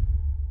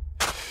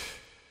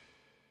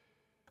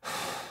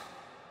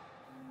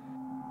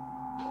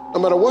 No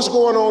matter what's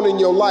going on in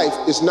your life,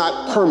 it's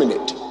not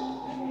permanent.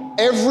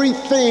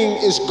 Everything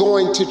is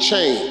going to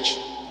change.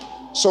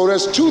 So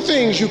there's two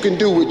things you can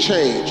do with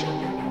change.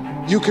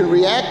 You can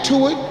react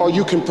to it or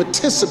you can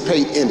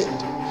participate in it.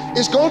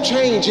 It's gonna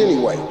change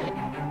anyway.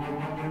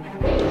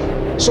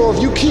 So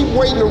if you keep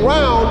waiting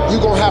around,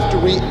 you're gonna have to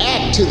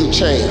react to the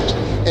change.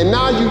 And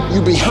now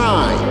you're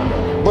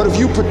behind. But if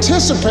you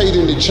participate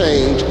in the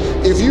change,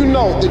 if you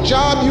know the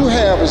job you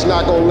have is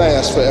not gonna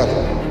last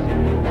forever.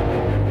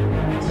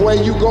 Where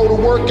you go to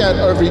work at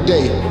every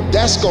day,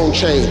 that's gonna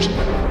change.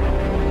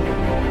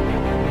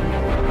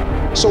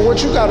 So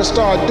what you gotta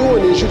start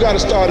doing is you gotta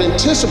start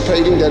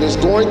anticipating that it's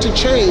going to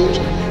change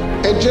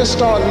and just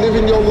start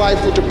living your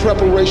life with the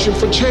preparation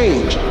for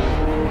change.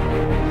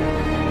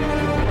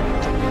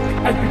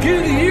 At the beginning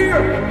of the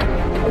year,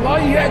 a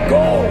lot of you had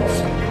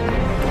goals,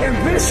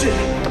 ambition,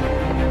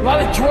 a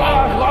lot of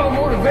drive, a lot of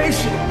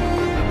motivation.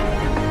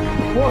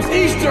 Well, it's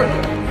Easter.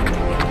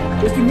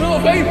 It's the middle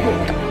of April.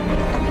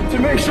 To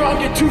make sure I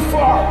don't get too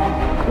far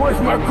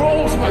with my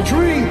goals, my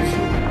dreams.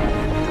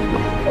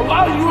 A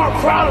lot of you aren't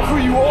proud of who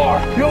you are.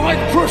 You don't like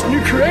the person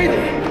you created.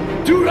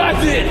 Do what I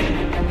did.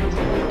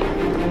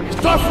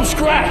 Start from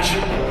scratch.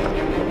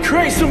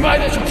 Create somebody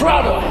that you're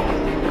proud of.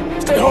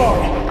 Stay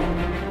hard.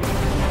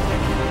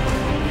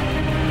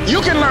 You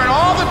can learn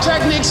all the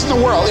techniques in the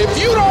world. If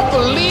you don't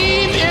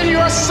believe in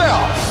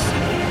yourself,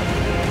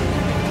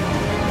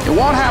 it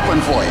won't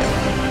happen for you.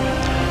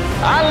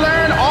 I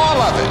learned all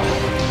of it.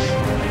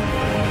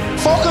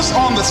 Focus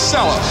on the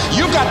seller.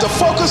 You've got to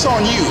focus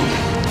on you.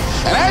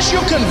 And as you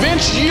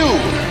convince you,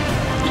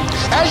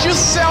 as you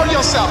sell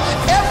yourself,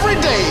 every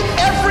day,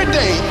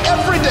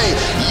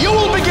 you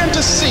will begin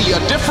to see a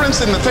difference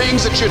in the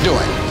things that you're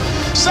doing.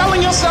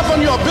 Selling yourself on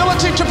your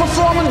ability to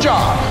perform a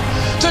job,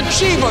 to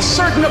achieve a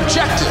certain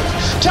objective.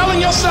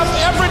 Telling yourself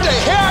every day,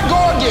 here I go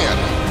again.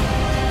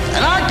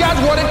 And I got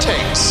what it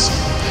takes.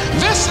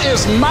 This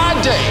is my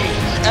day,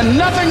 and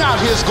nothing out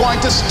here is going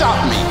to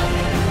stop me.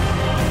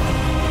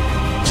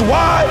 His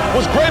why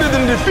was greater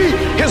than defeat.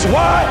 His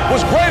why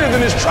was greater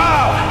than his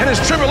trial and his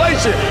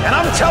tribulation. And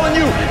I'm telling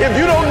you, if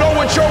you don't know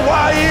what your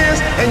why is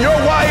and your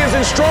why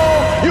isn't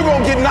strong, you're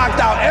going to get knocked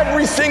out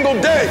every single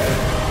day.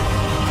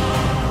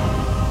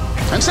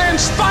 And say, in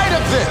spite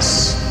of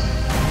this,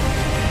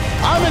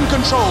 I'm in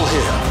control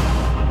here.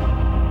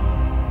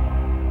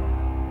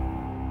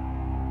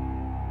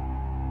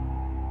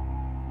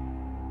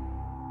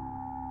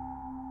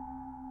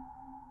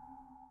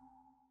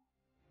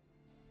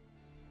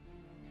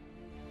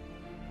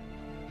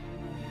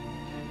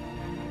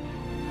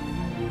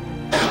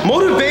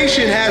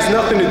 Motivation has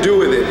nothing to do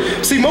with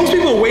it. See, most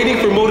people are waiting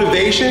for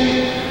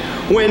motivation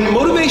when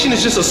motivation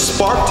is just a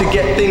spark to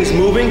get things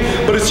moving,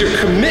 but it's your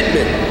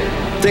commitment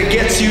that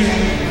gets you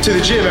to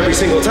the gym every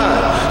single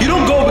time. You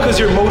don't go because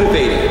you're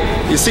motivated.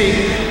 You see,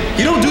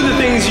 you don't do the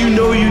things you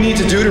know you need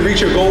to do to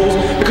reach your goals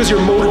because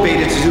you're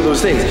motivated to do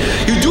those things.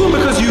 You do them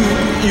because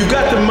you've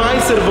got the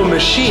mindset of a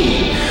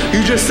machine.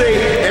 You just say,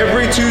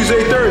 every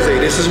Tuesday, Thursday,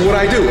 this is what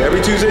I do.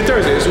 Every Tuesday,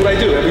 Thursday, this is what I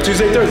do. Every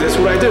Tuesday, Thursday, this is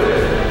what I do.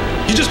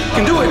 You just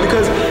can do it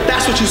because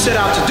that's what you set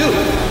out to do.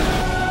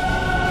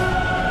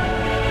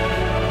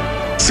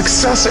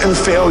 Success and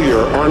failure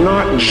are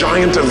not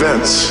giant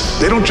events.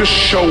 They don't just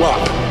show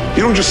up.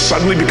 You don't just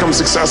suddenly become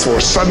successful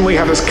or suddenly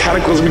have this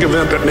cataclysmic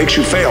event that makes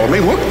you fail. It may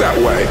look that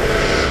way,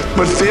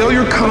 but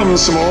failure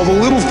comes from all the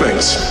little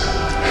things.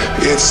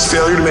 It's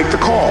failure to make the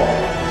call.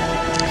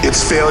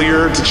 It's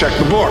failure to check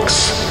the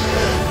books.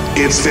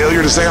 It's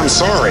failure to say, I'm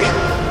sorry.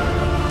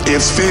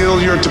 It's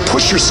failure to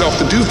push yourself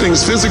to do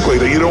things physically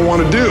that you don't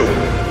want to do.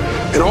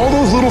 And all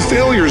those little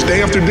failures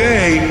day after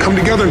day come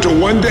together until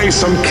one day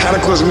some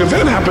cataclysmic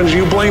event happens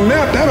and you blame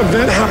that. That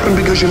event happened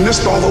because you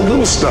missed all the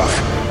little stuff.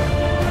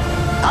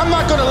 I'm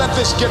not going to let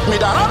this get me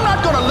down. I'm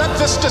not going to let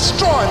this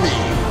destroy me.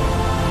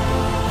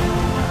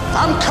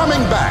 I'm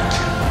coming back.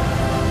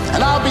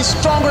 And I'll be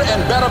stronger and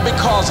better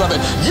because of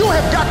it. You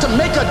have got to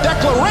make a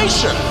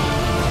declaration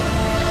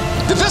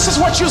that this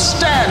is what you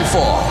stand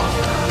for.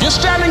 You're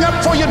standing up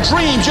for your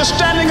dreams. You're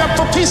standing up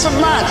for peace of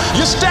mind.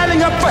 You're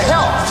standing up for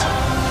health.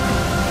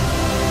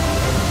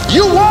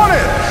 You want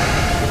it,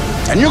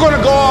 and you're going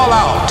to go all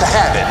out to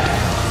have it.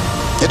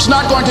 It's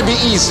not going to be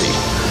easy.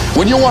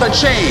 When you want to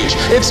change,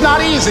 it's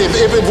not easy.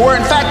 If it were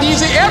in fact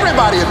easy,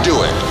 everybody would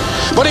do it.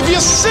 But if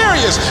you're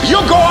serious,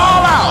 you'll go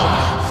all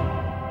out.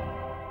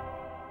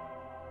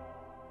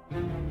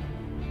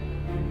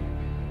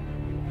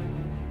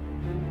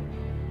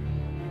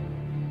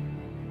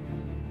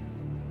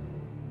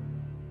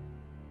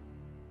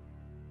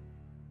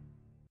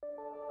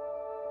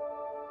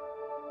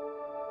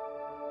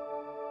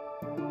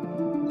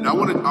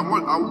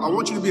 I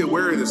want you to be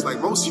aware of this. Like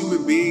most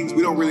human beings,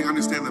 we don't really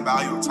understand the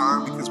value of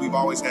time because we've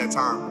always had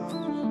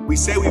time. We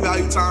say we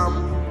value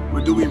time,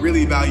 but do we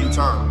really value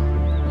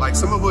time? Like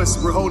some of us,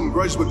 we're holding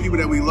grudges with people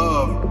that we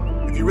love.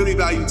 If you really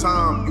value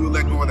time, you will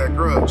let go of that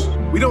grudge.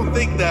 We don't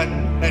think that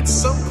at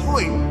some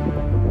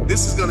point,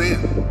 this is gonna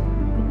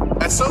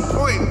end. At some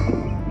point,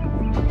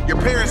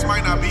 your parents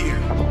might not be here.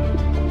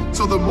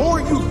 So the more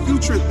you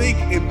future think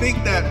and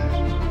think that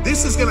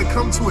this is gonna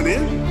come to an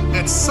end,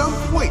 at some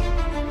point,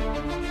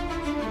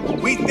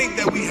 we think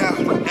that we have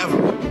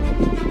forever.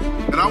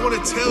 And I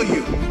wanna tell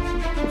you,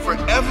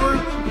 forever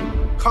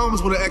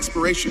comes with an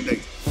expiration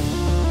date.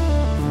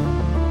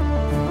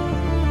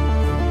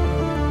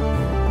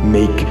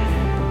 Make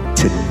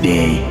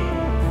today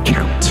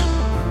count.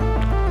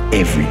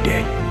 Every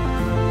day.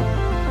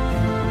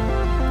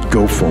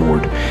 Go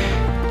forward.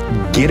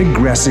 Get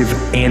aggressive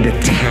and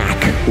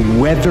attack,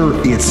 whether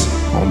it's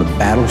on the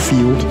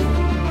battlefield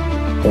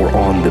or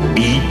on the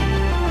beat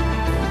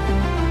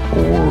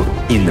or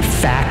in the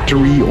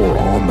factory or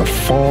on the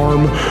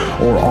farm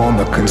or on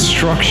the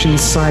construction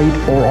site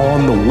or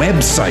on the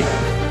website.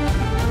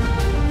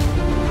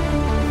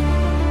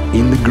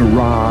 In the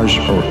garage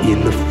or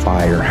in the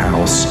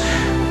firehouse,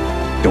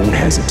 don't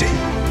hesitate.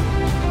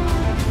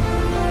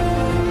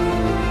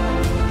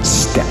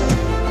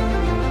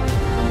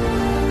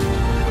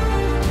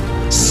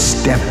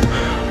 Step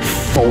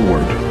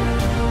forward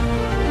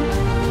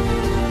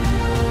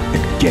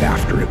and get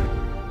after it.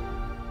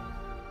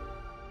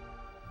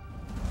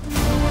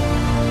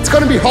 It's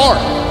gonna be hard,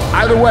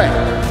 either way,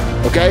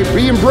 okay?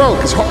 Being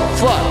broke is hard as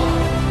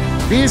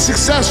fuck. Being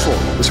successful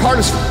is hard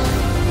as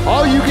fuck.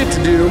 All you get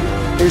to do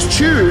is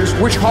choose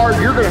which hard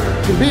you're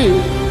can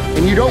be,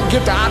 and you don't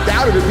get to opt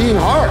out of it being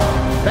hard.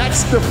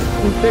 That's the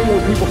thing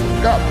when people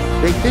fuck up.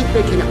 They think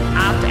they can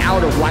opt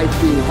out of life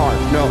being hard.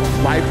 No,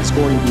 life is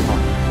going to be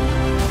hard.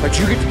 But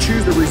you get to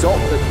choose the result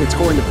that it's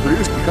going to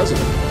produce because of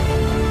it.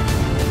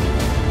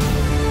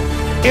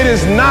 It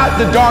is not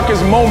the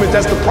darkest moment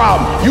that's the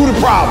problem. You the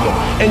problem.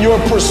 And your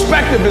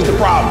perspective is the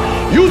problem.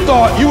 You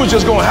thought you was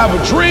just gonna have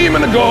a dream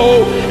and a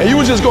goal, and you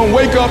was just gonna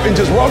wake up and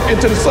just walk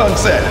into the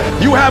sunset.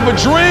 You have a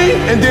dream,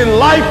 and then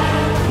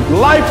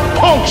life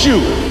punks you.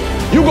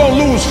 You gonna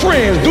lose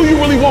friends. Do you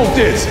really want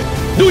this?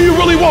 Do you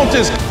really want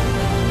this?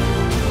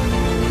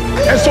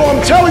 And so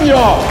I'm telling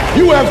y'all,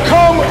 you have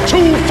come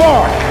too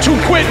far to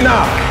quit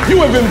now.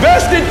 You have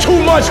invested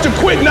too much to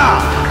quit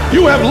now.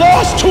 You have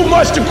lost too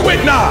much to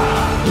quit now.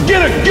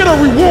 Get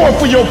a reward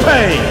for your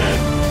pain.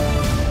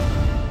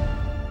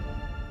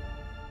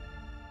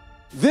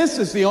 This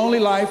is the only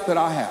life that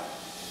I have.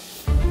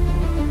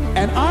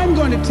 And I'm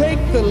going to take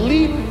the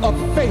leap of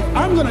faith.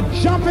 I'm going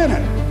to jump in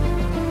it.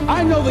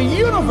 I know the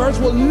universe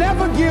will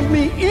never give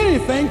me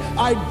anything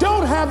I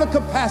don't have the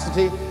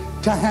capacity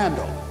to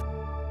handle.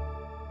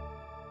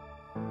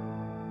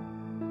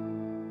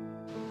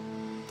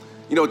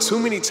 You know, too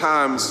many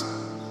times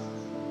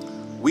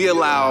we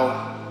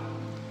allow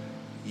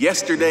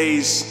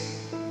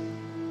yesterday's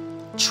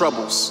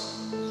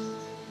troubles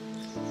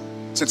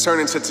to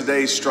turn into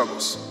today's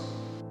struggles.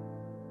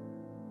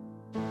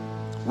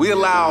 We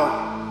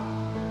allow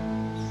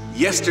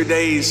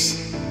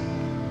yesterday's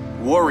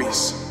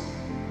worries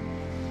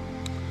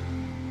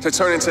to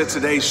turn into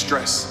today's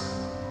stress.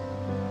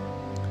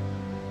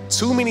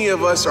 Too many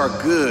of us are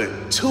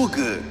good, too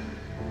good,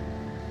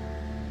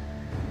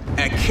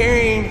 at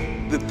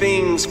carrying the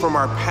things from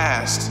our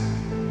past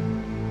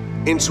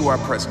into our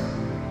present.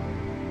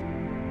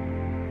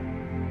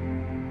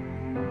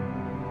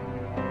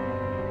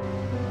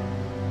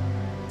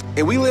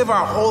 And we live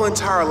our whole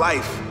entire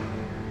life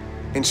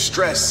in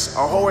stress,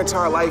 our whole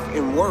entire life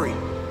in worry.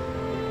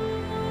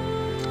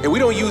 And we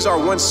don't use our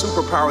one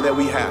superpower that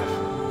we have,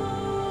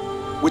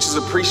 which is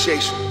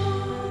appreciation.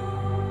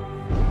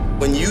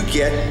 When you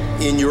get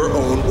in your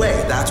own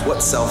way, that's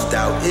what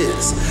self-doubt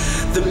is.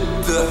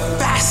 The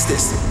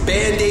fastest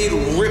Band-Aid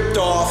ripped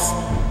off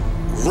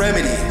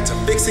remedy to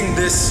fixing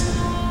this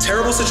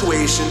terrible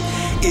situation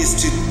is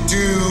to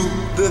do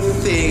the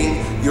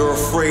thing you're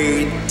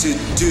afraid to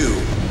do.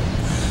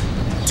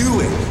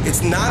 Do it.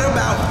 It's not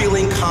about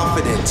feeling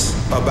confident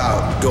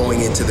about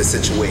going into the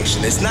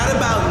situation. It's not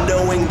about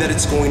knowing that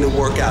it's going to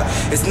work out.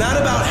 It's not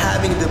about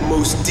having the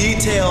most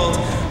detailed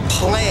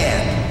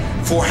plan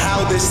for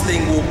how this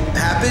thing will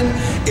happen.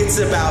 It's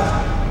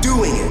about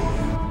doing it.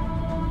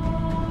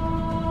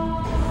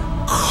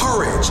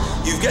 Courage.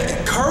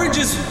 Courage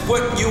is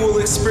what you will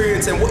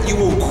experience and what you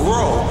will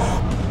grow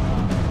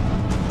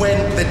when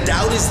the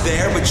doubt is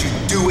there, but you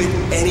do it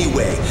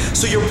anyway.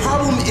 So your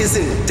problem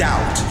isn't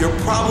doubt. Your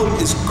problem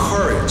is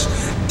courage.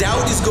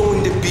 Doubt is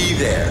going to be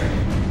there.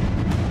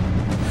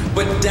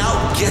 But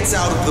doubt gets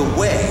out of the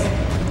way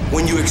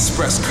when you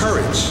express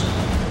courage.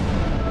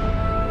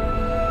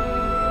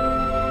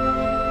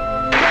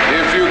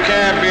 If you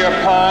can't be a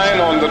pine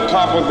on the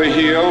top of the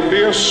hill,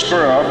 be a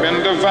scrub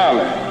in the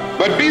valley.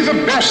 But be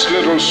the best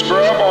little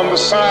scrub on the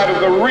side of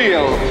the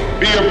reel.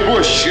 Be a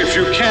bush if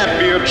you can't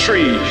be a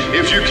tree.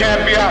 If you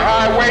can't be a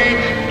highway,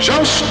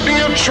 just be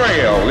a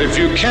trail. If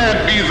you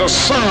can't be the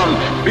sun,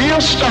 be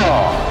a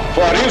star. For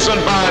it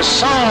isn't by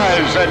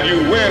size that you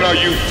win or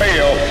you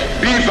fail.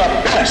 Be the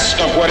best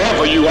of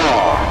whatever you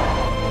are.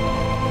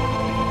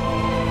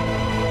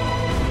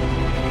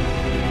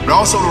 But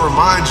also to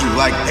remind you,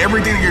 like,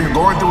 everything that you're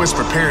going through is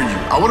preparing you.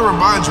 I want to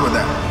remind you of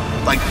that.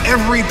 Like,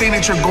 everything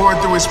that you're going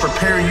through is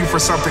preparing you for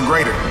something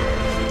greater,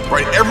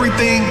 right?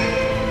 Everything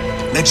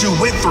that you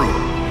went through,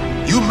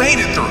 you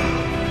made it through,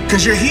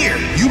 because you're here.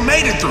 You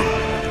made it through.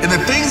 And the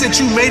things that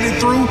you made it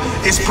through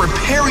is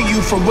preparing you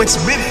for what's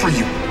meant for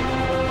you.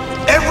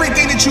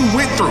 Everything that you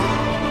went through,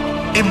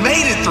 it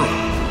made it through.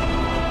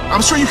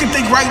 I'm sure you can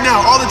think right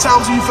now, all the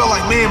times when you felt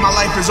like, man, my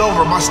life is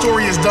over, my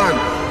story is done,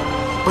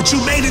 but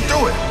you made it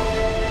through it.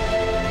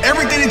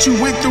 Everything that you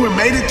went through and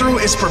made it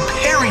through is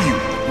preparing you,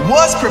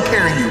 was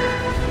preparing you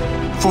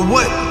for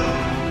what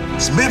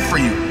is meant for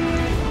you.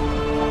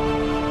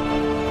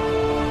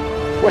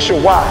 What's your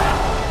why?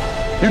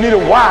 You need a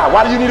why.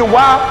 Why do you need a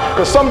why?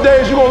 Because some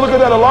days you're going to look at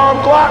that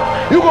alarm clock,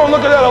 you're going to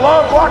look at that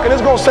alarm clock and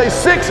it's going to say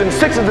 6, and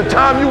 6 is the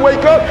time you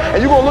wake up,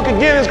 and you're going to look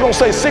again, it's going to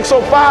say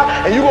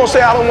 6:05, and you're going to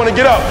say, I don't want to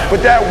get up.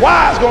 But that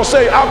why is going to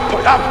say,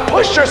 I'll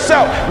push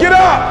yourself, get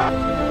up.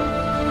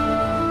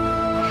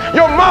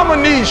 Your mama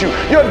needs you.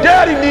 Your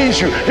daddy needs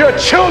you. Your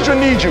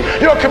children need you.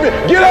 Your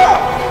community. Get up.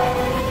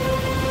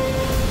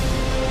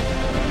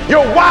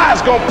 Your why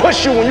is going to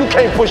push you when you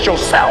can't push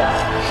yourself.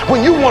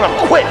 When you want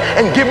to quit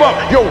and give up,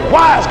 your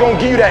why is going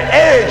to give you that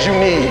edge you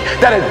need,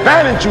 that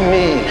advantage you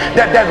need,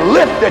 that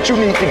lift that you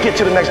need to get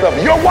to the next level.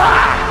 Your why.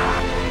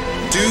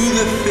 Do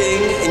the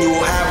thing and you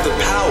will have the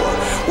power.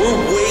 We're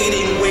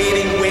waiting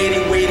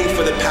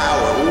for the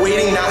power. We're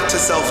waiting not to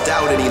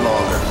self-doubt any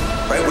longer.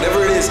 Right?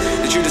 Whatever it is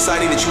that you're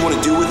deciding that you want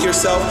to do with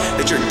yourself,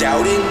 that you're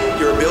doubting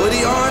your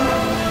ability on,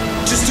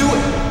 just do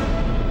it.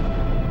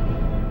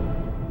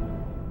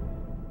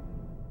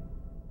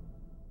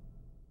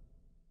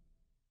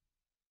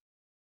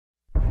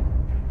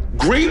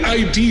 Great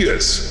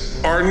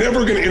ideas are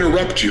never going to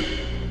interrupt you.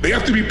 They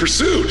have to be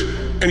pursued.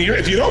 And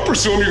if you don't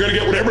pursue them, you're going to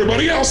get what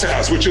everybody else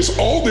has, which is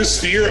all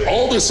this fear,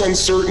 all this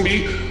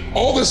uncertainty,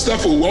 all this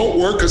stuff that won't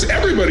work, because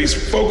everybody's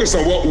focused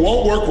on what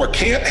won't work, what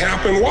can't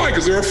happen. Why?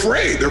 Because they're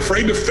afraid. They're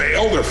afraid to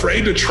fail. They're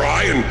afraid to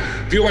try and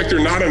feel like they're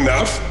not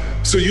enough.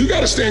 So you got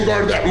to stand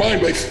guard of that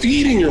mind by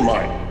feeding your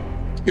mind.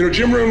 You know,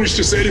 Jim Rohn used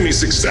to say to me,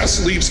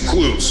 success leaves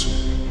clues.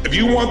 If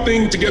you want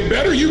things to get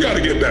better, you got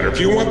to get better. If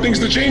you want things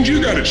to change, you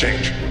got to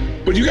change.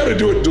 But you got to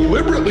do it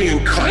deliberately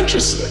and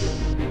consciously.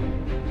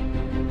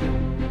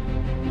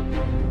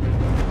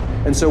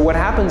 And so what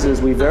happens is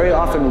we very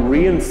often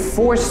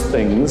reinforce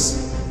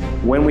things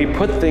when we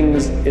put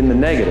things in the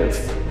negative,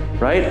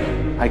 right?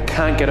 I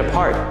can't get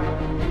apart.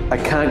 I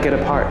can't get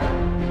apart.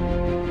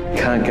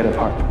 Can't get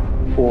apart.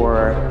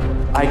 Or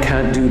I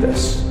can't do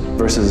this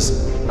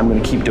versus I'm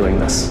going to keep doing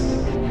this.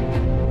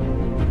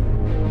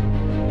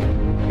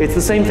 It's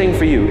the same thing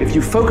for you. If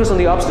you focus on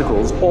the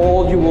obstacles,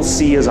 all you will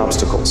see is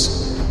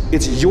obstacles.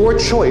 It's your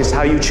choice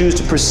how you choose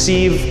to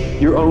perceive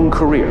your own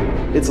career.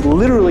 It's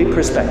literally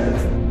perspective.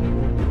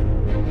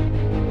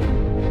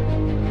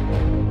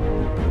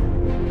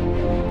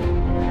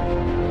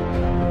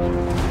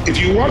 If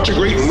you watch a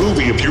great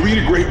movie, if you read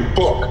a great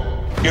book,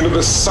 you know,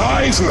 the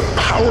size and the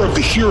power of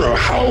the hero,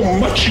 how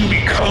much you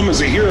become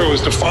as a hero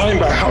is defined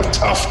by how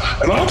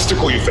tough an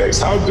obstacle you face,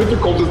 how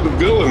difficult is the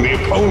villain, the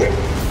opponent.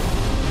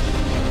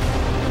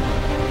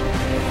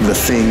 The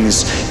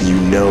things you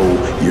know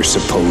you're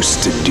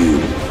supposed to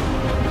do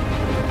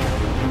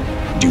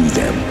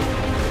them.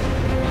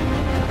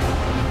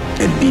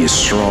 And be as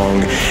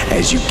strong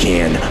as you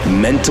can,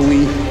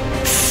 mentally,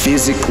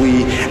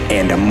 physically,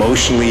 and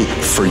emotionally,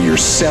 for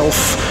yourself,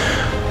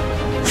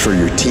 for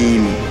your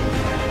team,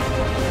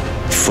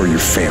 for your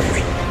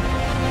family.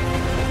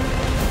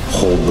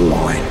 Hold the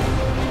line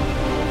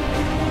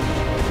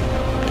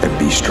and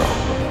be strong.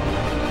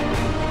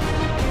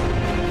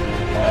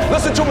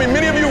 Listen to me,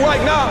 many of you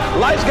right now,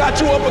 life's got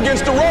you up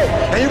against the rope,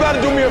 and you got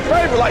to do me a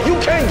favor. Like, you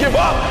can't give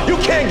up, you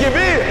can't give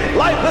in.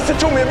 Life, listen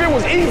to me, if it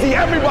was easy,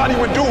 everybody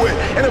would do it.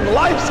 And if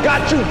life's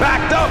got you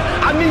backed up,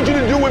 I need you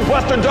to do what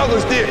Buster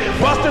Douglas did.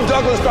 Buster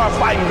Douglas started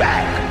fighting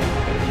back.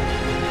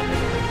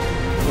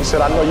 He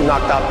said, I know you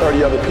knocked out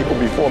 30 other people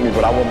before me,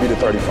 but I won't be the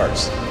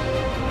 31st.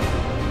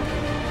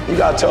 You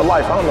got to tell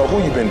life, I don't know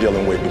who you've been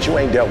dealing with, but you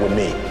ain't dealt with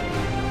me.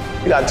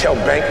 You got to tell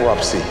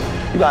bankruptcy.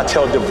 You got to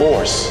tell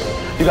divorce.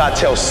 You gotta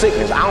tell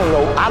sickness, I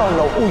don't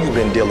know who you've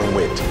been dealing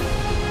with,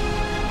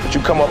 but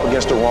you come up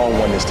against the wrong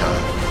one this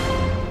time.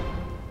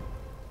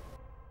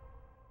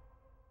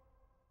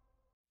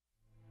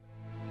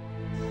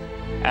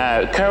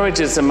 Courage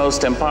is the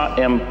most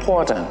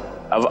important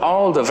of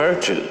all the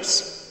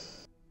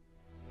virtues,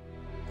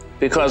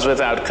 because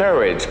without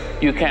courage,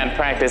 you can't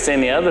practice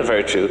any other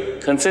virtue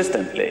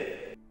consistently.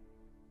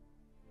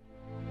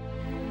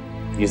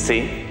 You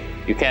see,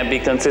 you can't be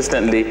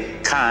consistently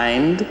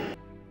kind,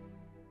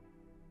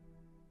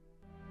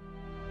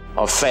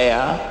 or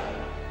fair,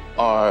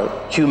 or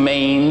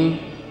humane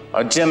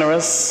or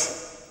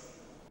generous.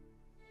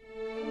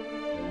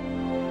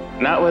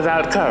 Not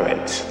without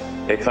courage,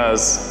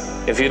 because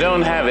if you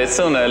don't have it,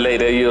 sooner or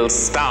later you'll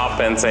stop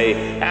and say,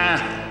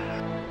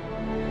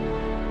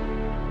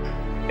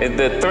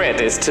 the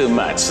threat is too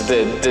much,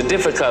 the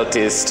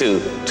difficulty is too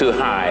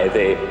high,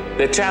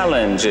 the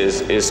challenge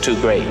is too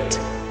great.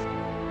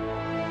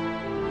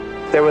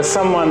 There was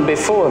someone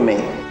before me.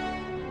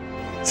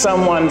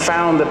 Someone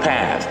found the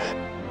path.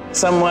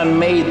 Someone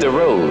made the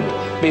road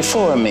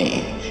before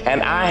me.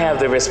 And I have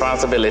the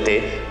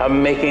responsibility of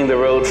making the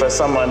road for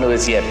someone who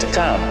is yet to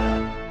come.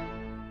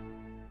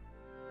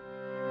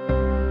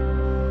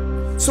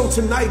 So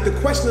tonight, the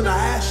question that I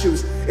ask you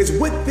is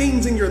what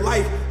things in your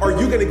life are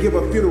you going to give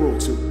a funeral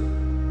to?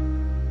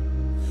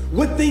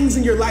 What things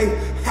in your life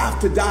have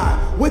to die?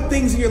 What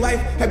things in your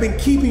life have been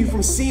keeping you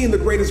from seeing the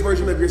greatest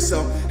version of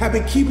yourself, have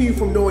been keeping you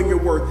from knowing your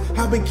worth,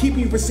 have been keeping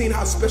you from seeing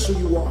how special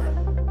you are?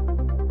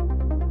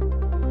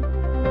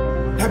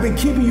 Have been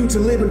keeping you to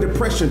live in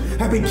depression,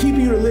 have been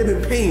keeping you to live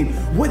in pain.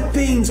 What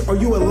things are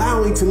you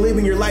allowing to live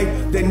in your life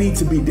that need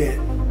to be dead?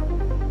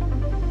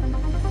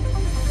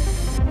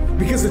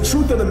 Because the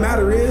truth of the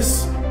matter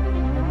is,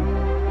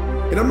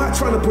 and I'm not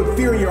trying to put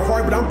fear in your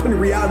heart, but I'm putting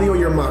reality on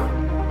your mind.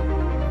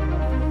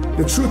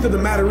 The truth of the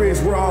matter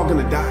is, we're all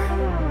gonna die.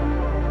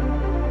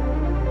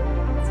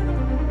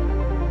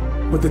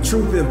 But the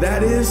truth of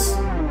that is,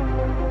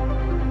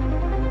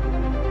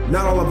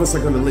 not all of us are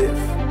gonna live.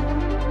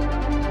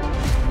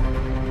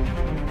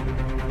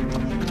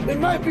 It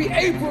might be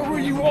April where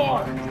you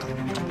are,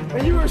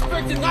 and you're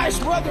expecting nice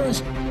weather,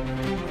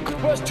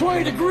 but it's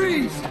 20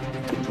 degrees.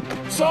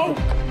 So,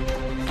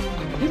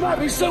 you might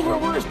be somewhere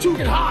where it's too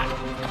hot.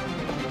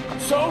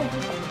 So,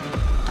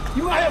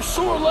 you might have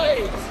sore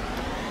legs,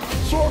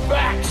 sore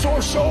back,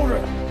 sore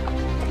shoulder.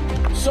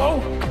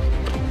 So,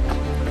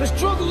 the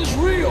struggle is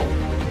real.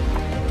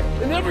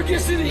 It never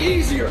gets any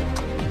easier.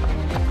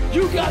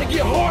 You gotta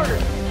get harder.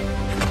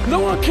 No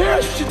one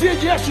cares what you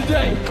did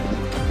yesterday.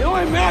 It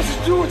only matters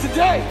to do it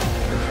today.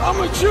 I'm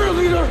a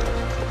cheerleader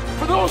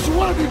for those who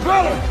want to be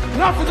better,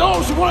 not for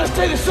those who want to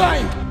stay the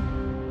same.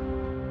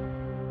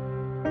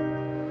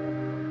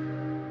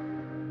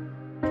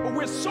 But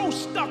we're so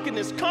stuck in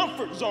this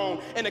comfort zone,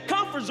 and the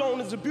comfort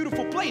zone is a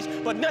beautiful place,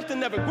 but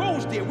nothing ever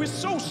grows there. We're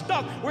so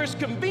stuck where it's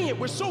convenient.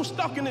 We're so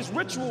stuck in this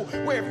ritual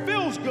where it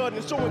feels good,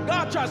 and so when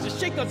God tries to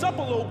shake us up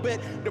a little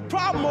bit, the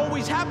problem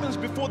always happens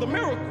before the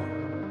miracle.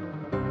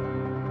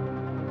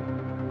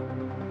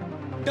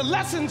 The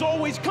lessons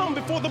always come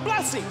before the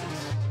blessings.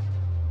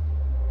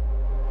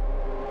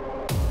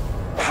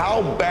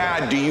 How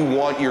bad do you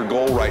want your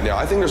goal right now?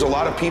 I think there's a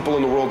lot of people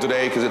in the world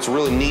today, because it's a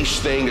really niche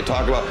thing to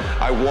talk about,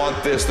 I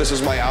want this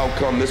is my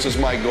outcome, this is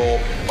my goal.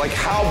 Like,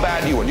 how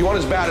bad do you want? Do you want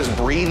it as bad as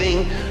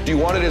breathing? Do you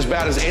want it as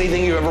bad as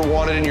anything you ever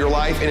wanted in your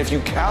life? And if you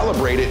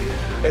calibrate it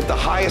at the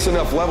highest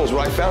enough levels,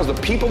 what I found is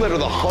the people that are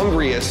the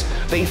hungriest,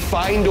 they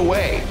find a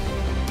way.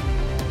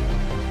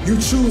 You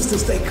choose to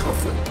stay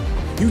comfort.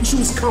 You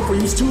choose comfort.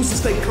 You choose to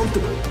stay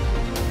comfortable.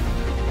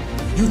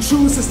 You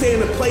choose to stay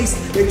in a place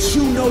that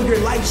you know your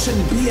life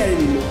shouldn't be at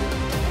anymore.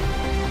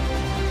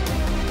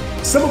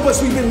 Some of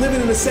us, we've been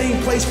living in the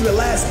same place for the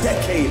last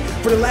decade,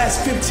 for the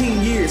last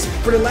 15 years,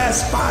 for the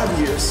last 5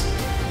 years.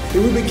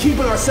 And we've been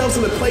keeping ourselves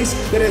in a place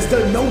that has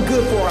done no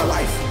good for our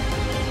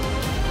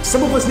life.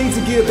 Some of us need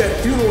to give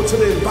that funeral to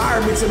the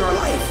environments in our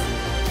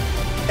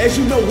life. As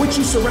you know, what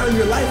you surround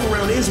your life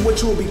around is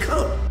what you will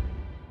become.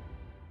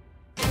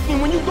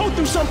 And when you go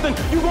through something,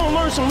 you're gonna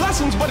learn some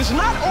lessons, but it's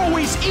not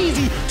always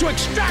easy to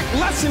extract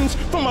lessons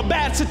from a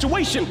bad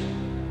situation.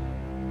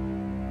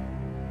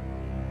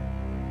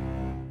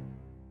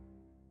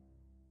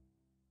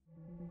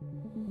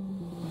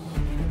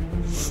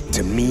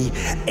 To me,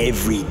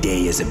 every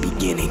day is a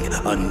beginning,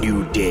 a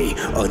new day,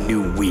 a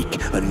new week,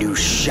 a new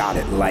shot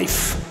at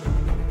life.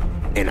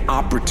 An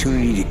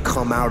opportunity to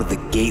come out of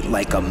the gate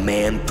like a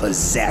man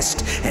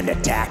possessed and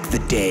attack the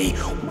day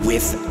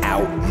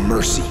without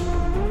mercy.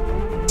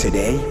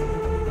 Today,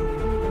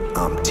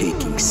 I'm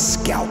taking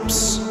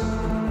scalps.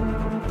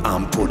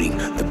 I'm putting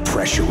the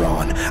pressure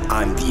on.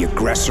 I'm the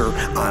aggressor.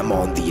 I'm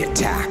on the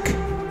attack.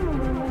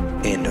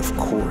 And of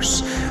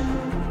course,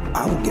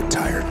 I will get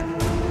tired.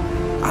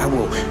 I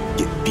will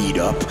get beat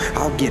up.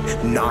 I'll get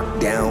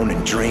knocked down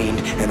and drained,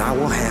 and I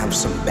will have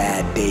some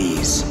bad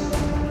days.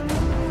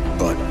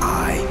 But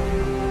I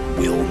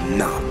will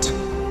not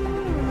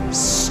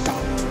stop.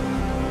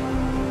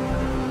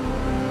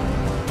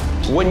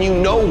 When you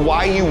know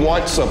why you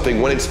want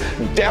something, when it's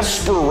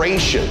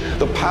desperation,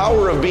 the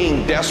power of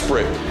being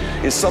desperate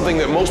is something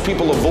that most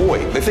people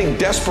avoid. They think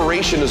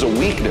desperation is a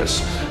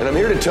weakness. And I'm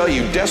here to tell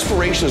you,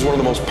 desperation is one of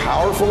the most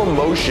powerful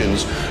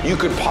emotions you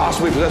could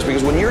possibly possess,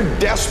 because when you're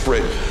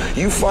desperate,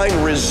 you find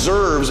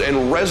reserves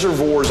and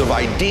reservoirs of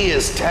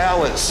ideas,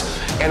 talents,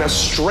 and a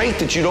strength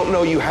that you don't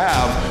know you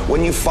have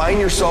when you find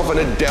yourself in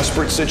a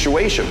desperate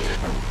situation.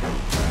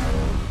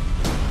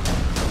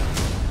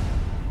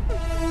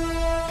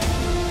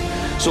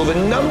 So the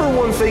number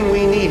one thing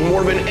we need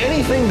more than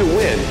anything to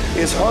win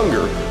is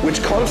hunger,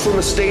 which comes from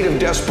a state of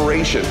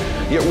desperation.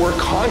 Yet we're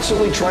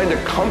constantly trying to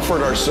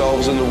comfort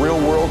ourselves in the real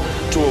world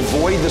to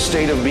avoid the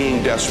state of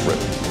being desperate.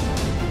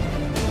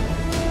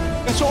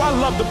 And so I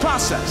love the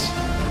process.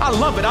 I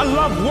love it. I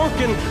love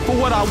working for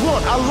what I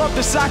want. I love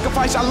the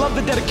sacrifice. I love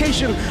the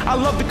dedication. I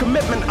love the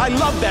commitment. I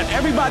love that.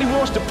 Everybody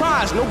wants the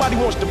prize. Nobody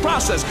wants the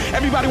process.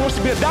 Everybody wants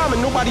to be a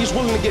diamond. Nobody is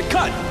willing to get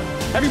cut.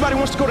 Everybody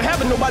wants to go to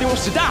heaven. Nobody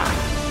wants to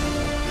die.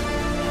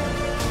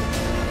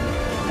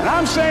 And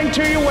I'm saying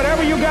to you,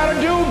 whatever you got to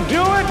do,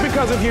 do it,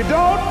 because if you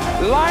don't,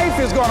 life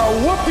is going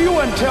to whoop you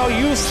until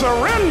you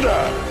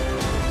surrender.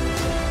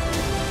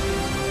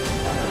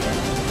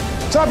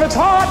 So if it's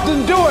hard,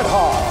 then do it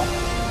hard.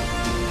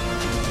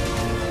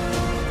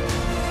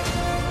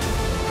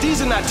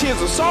 These are not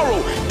tears of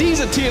sorrow. These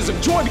are tears of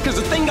joy, because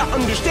the thing I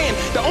understand,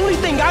 the only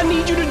thing I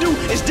need you to do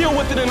is deal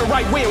with it in the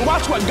right way and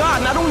watch what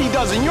God not only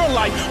does in your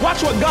life,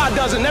 watch what God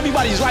does in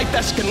everybody's life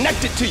that's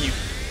connected to you.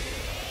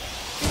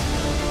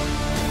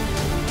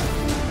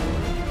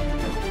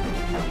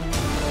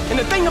 And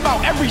the thing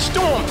about every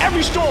storm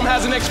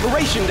has an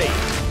expiration date.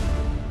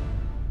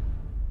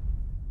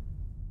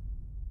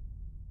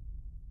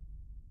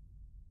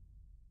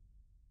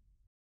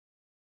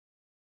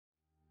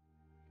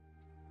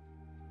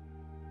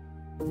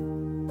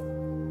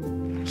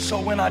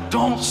 So when I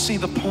don't see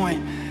the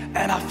point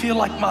and I feel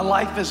like my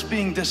life is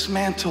being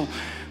dismantled,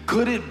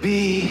 could it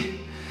be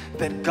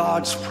that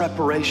God's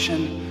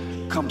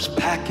preparation comes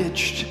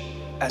packaged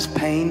as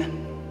pain?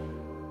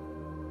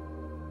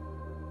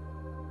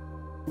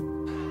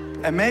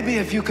 And maybe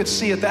if you could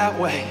see it that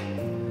way,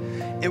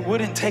 it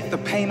wouldn't take the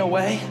pain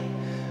away,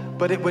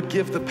 but it would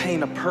give the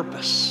pain a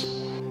purpose.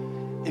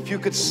 If you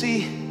could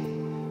see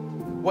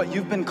what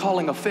you've been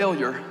calling a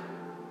failure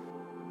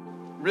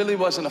really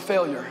wasn't a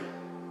failure,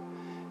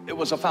 it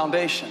was a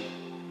foundation.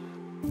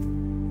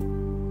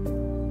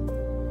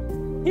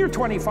 You're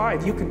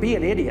 25, you can be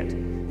an idiot.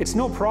 It's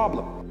no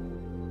problem.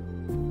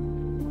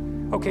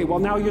 Okay, well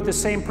now you're the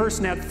same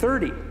person at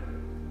 30.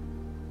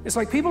 It's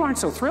like people aren't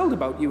so thrilled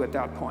about you at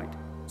that point.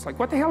 It's like,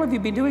 what the hell have you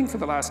been doing for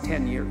the last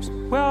 10 years?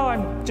 Well,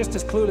 I'm just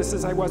as clueless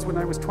as I was when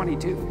I was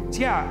 22. It's,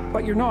 yeah,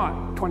 but you're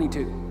not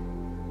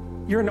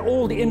 22. You're an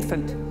old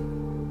infant,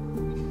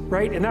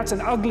 right? And that's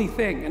an ugly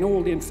thing, an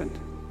old infant.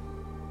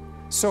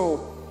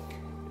 So,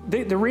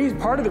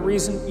 part of the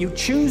reason you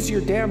choose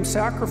your damn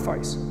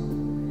sacrifice,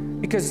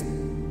 because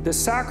the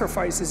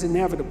sacrifice is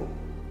inevitable,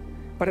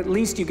 but at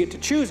least you get to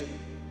choose it.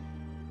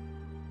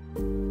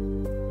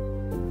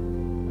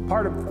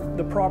 Part of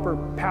the proper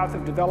path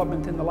of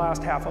development in the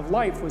last half of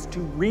life was to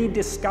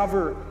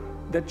rediscover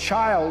the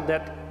child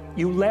that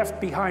you left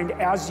behind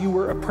as you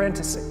were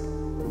apprenticing.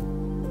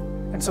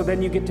 And so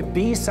then you get to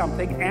be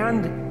something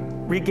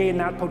and regain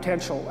that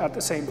potential at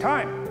the same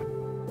time.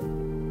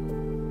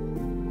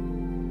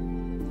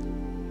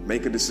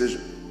 Make a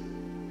decision.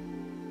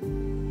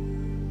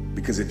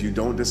 Because if you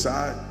don't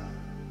decide,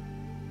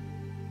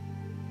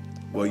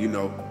 well, you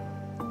know,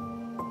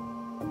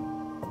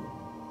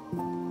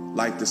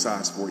 life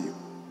decides for you.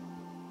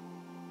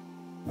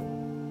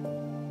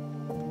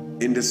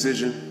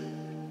 Indecision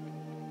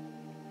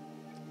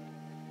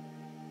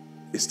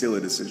is still a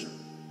decision.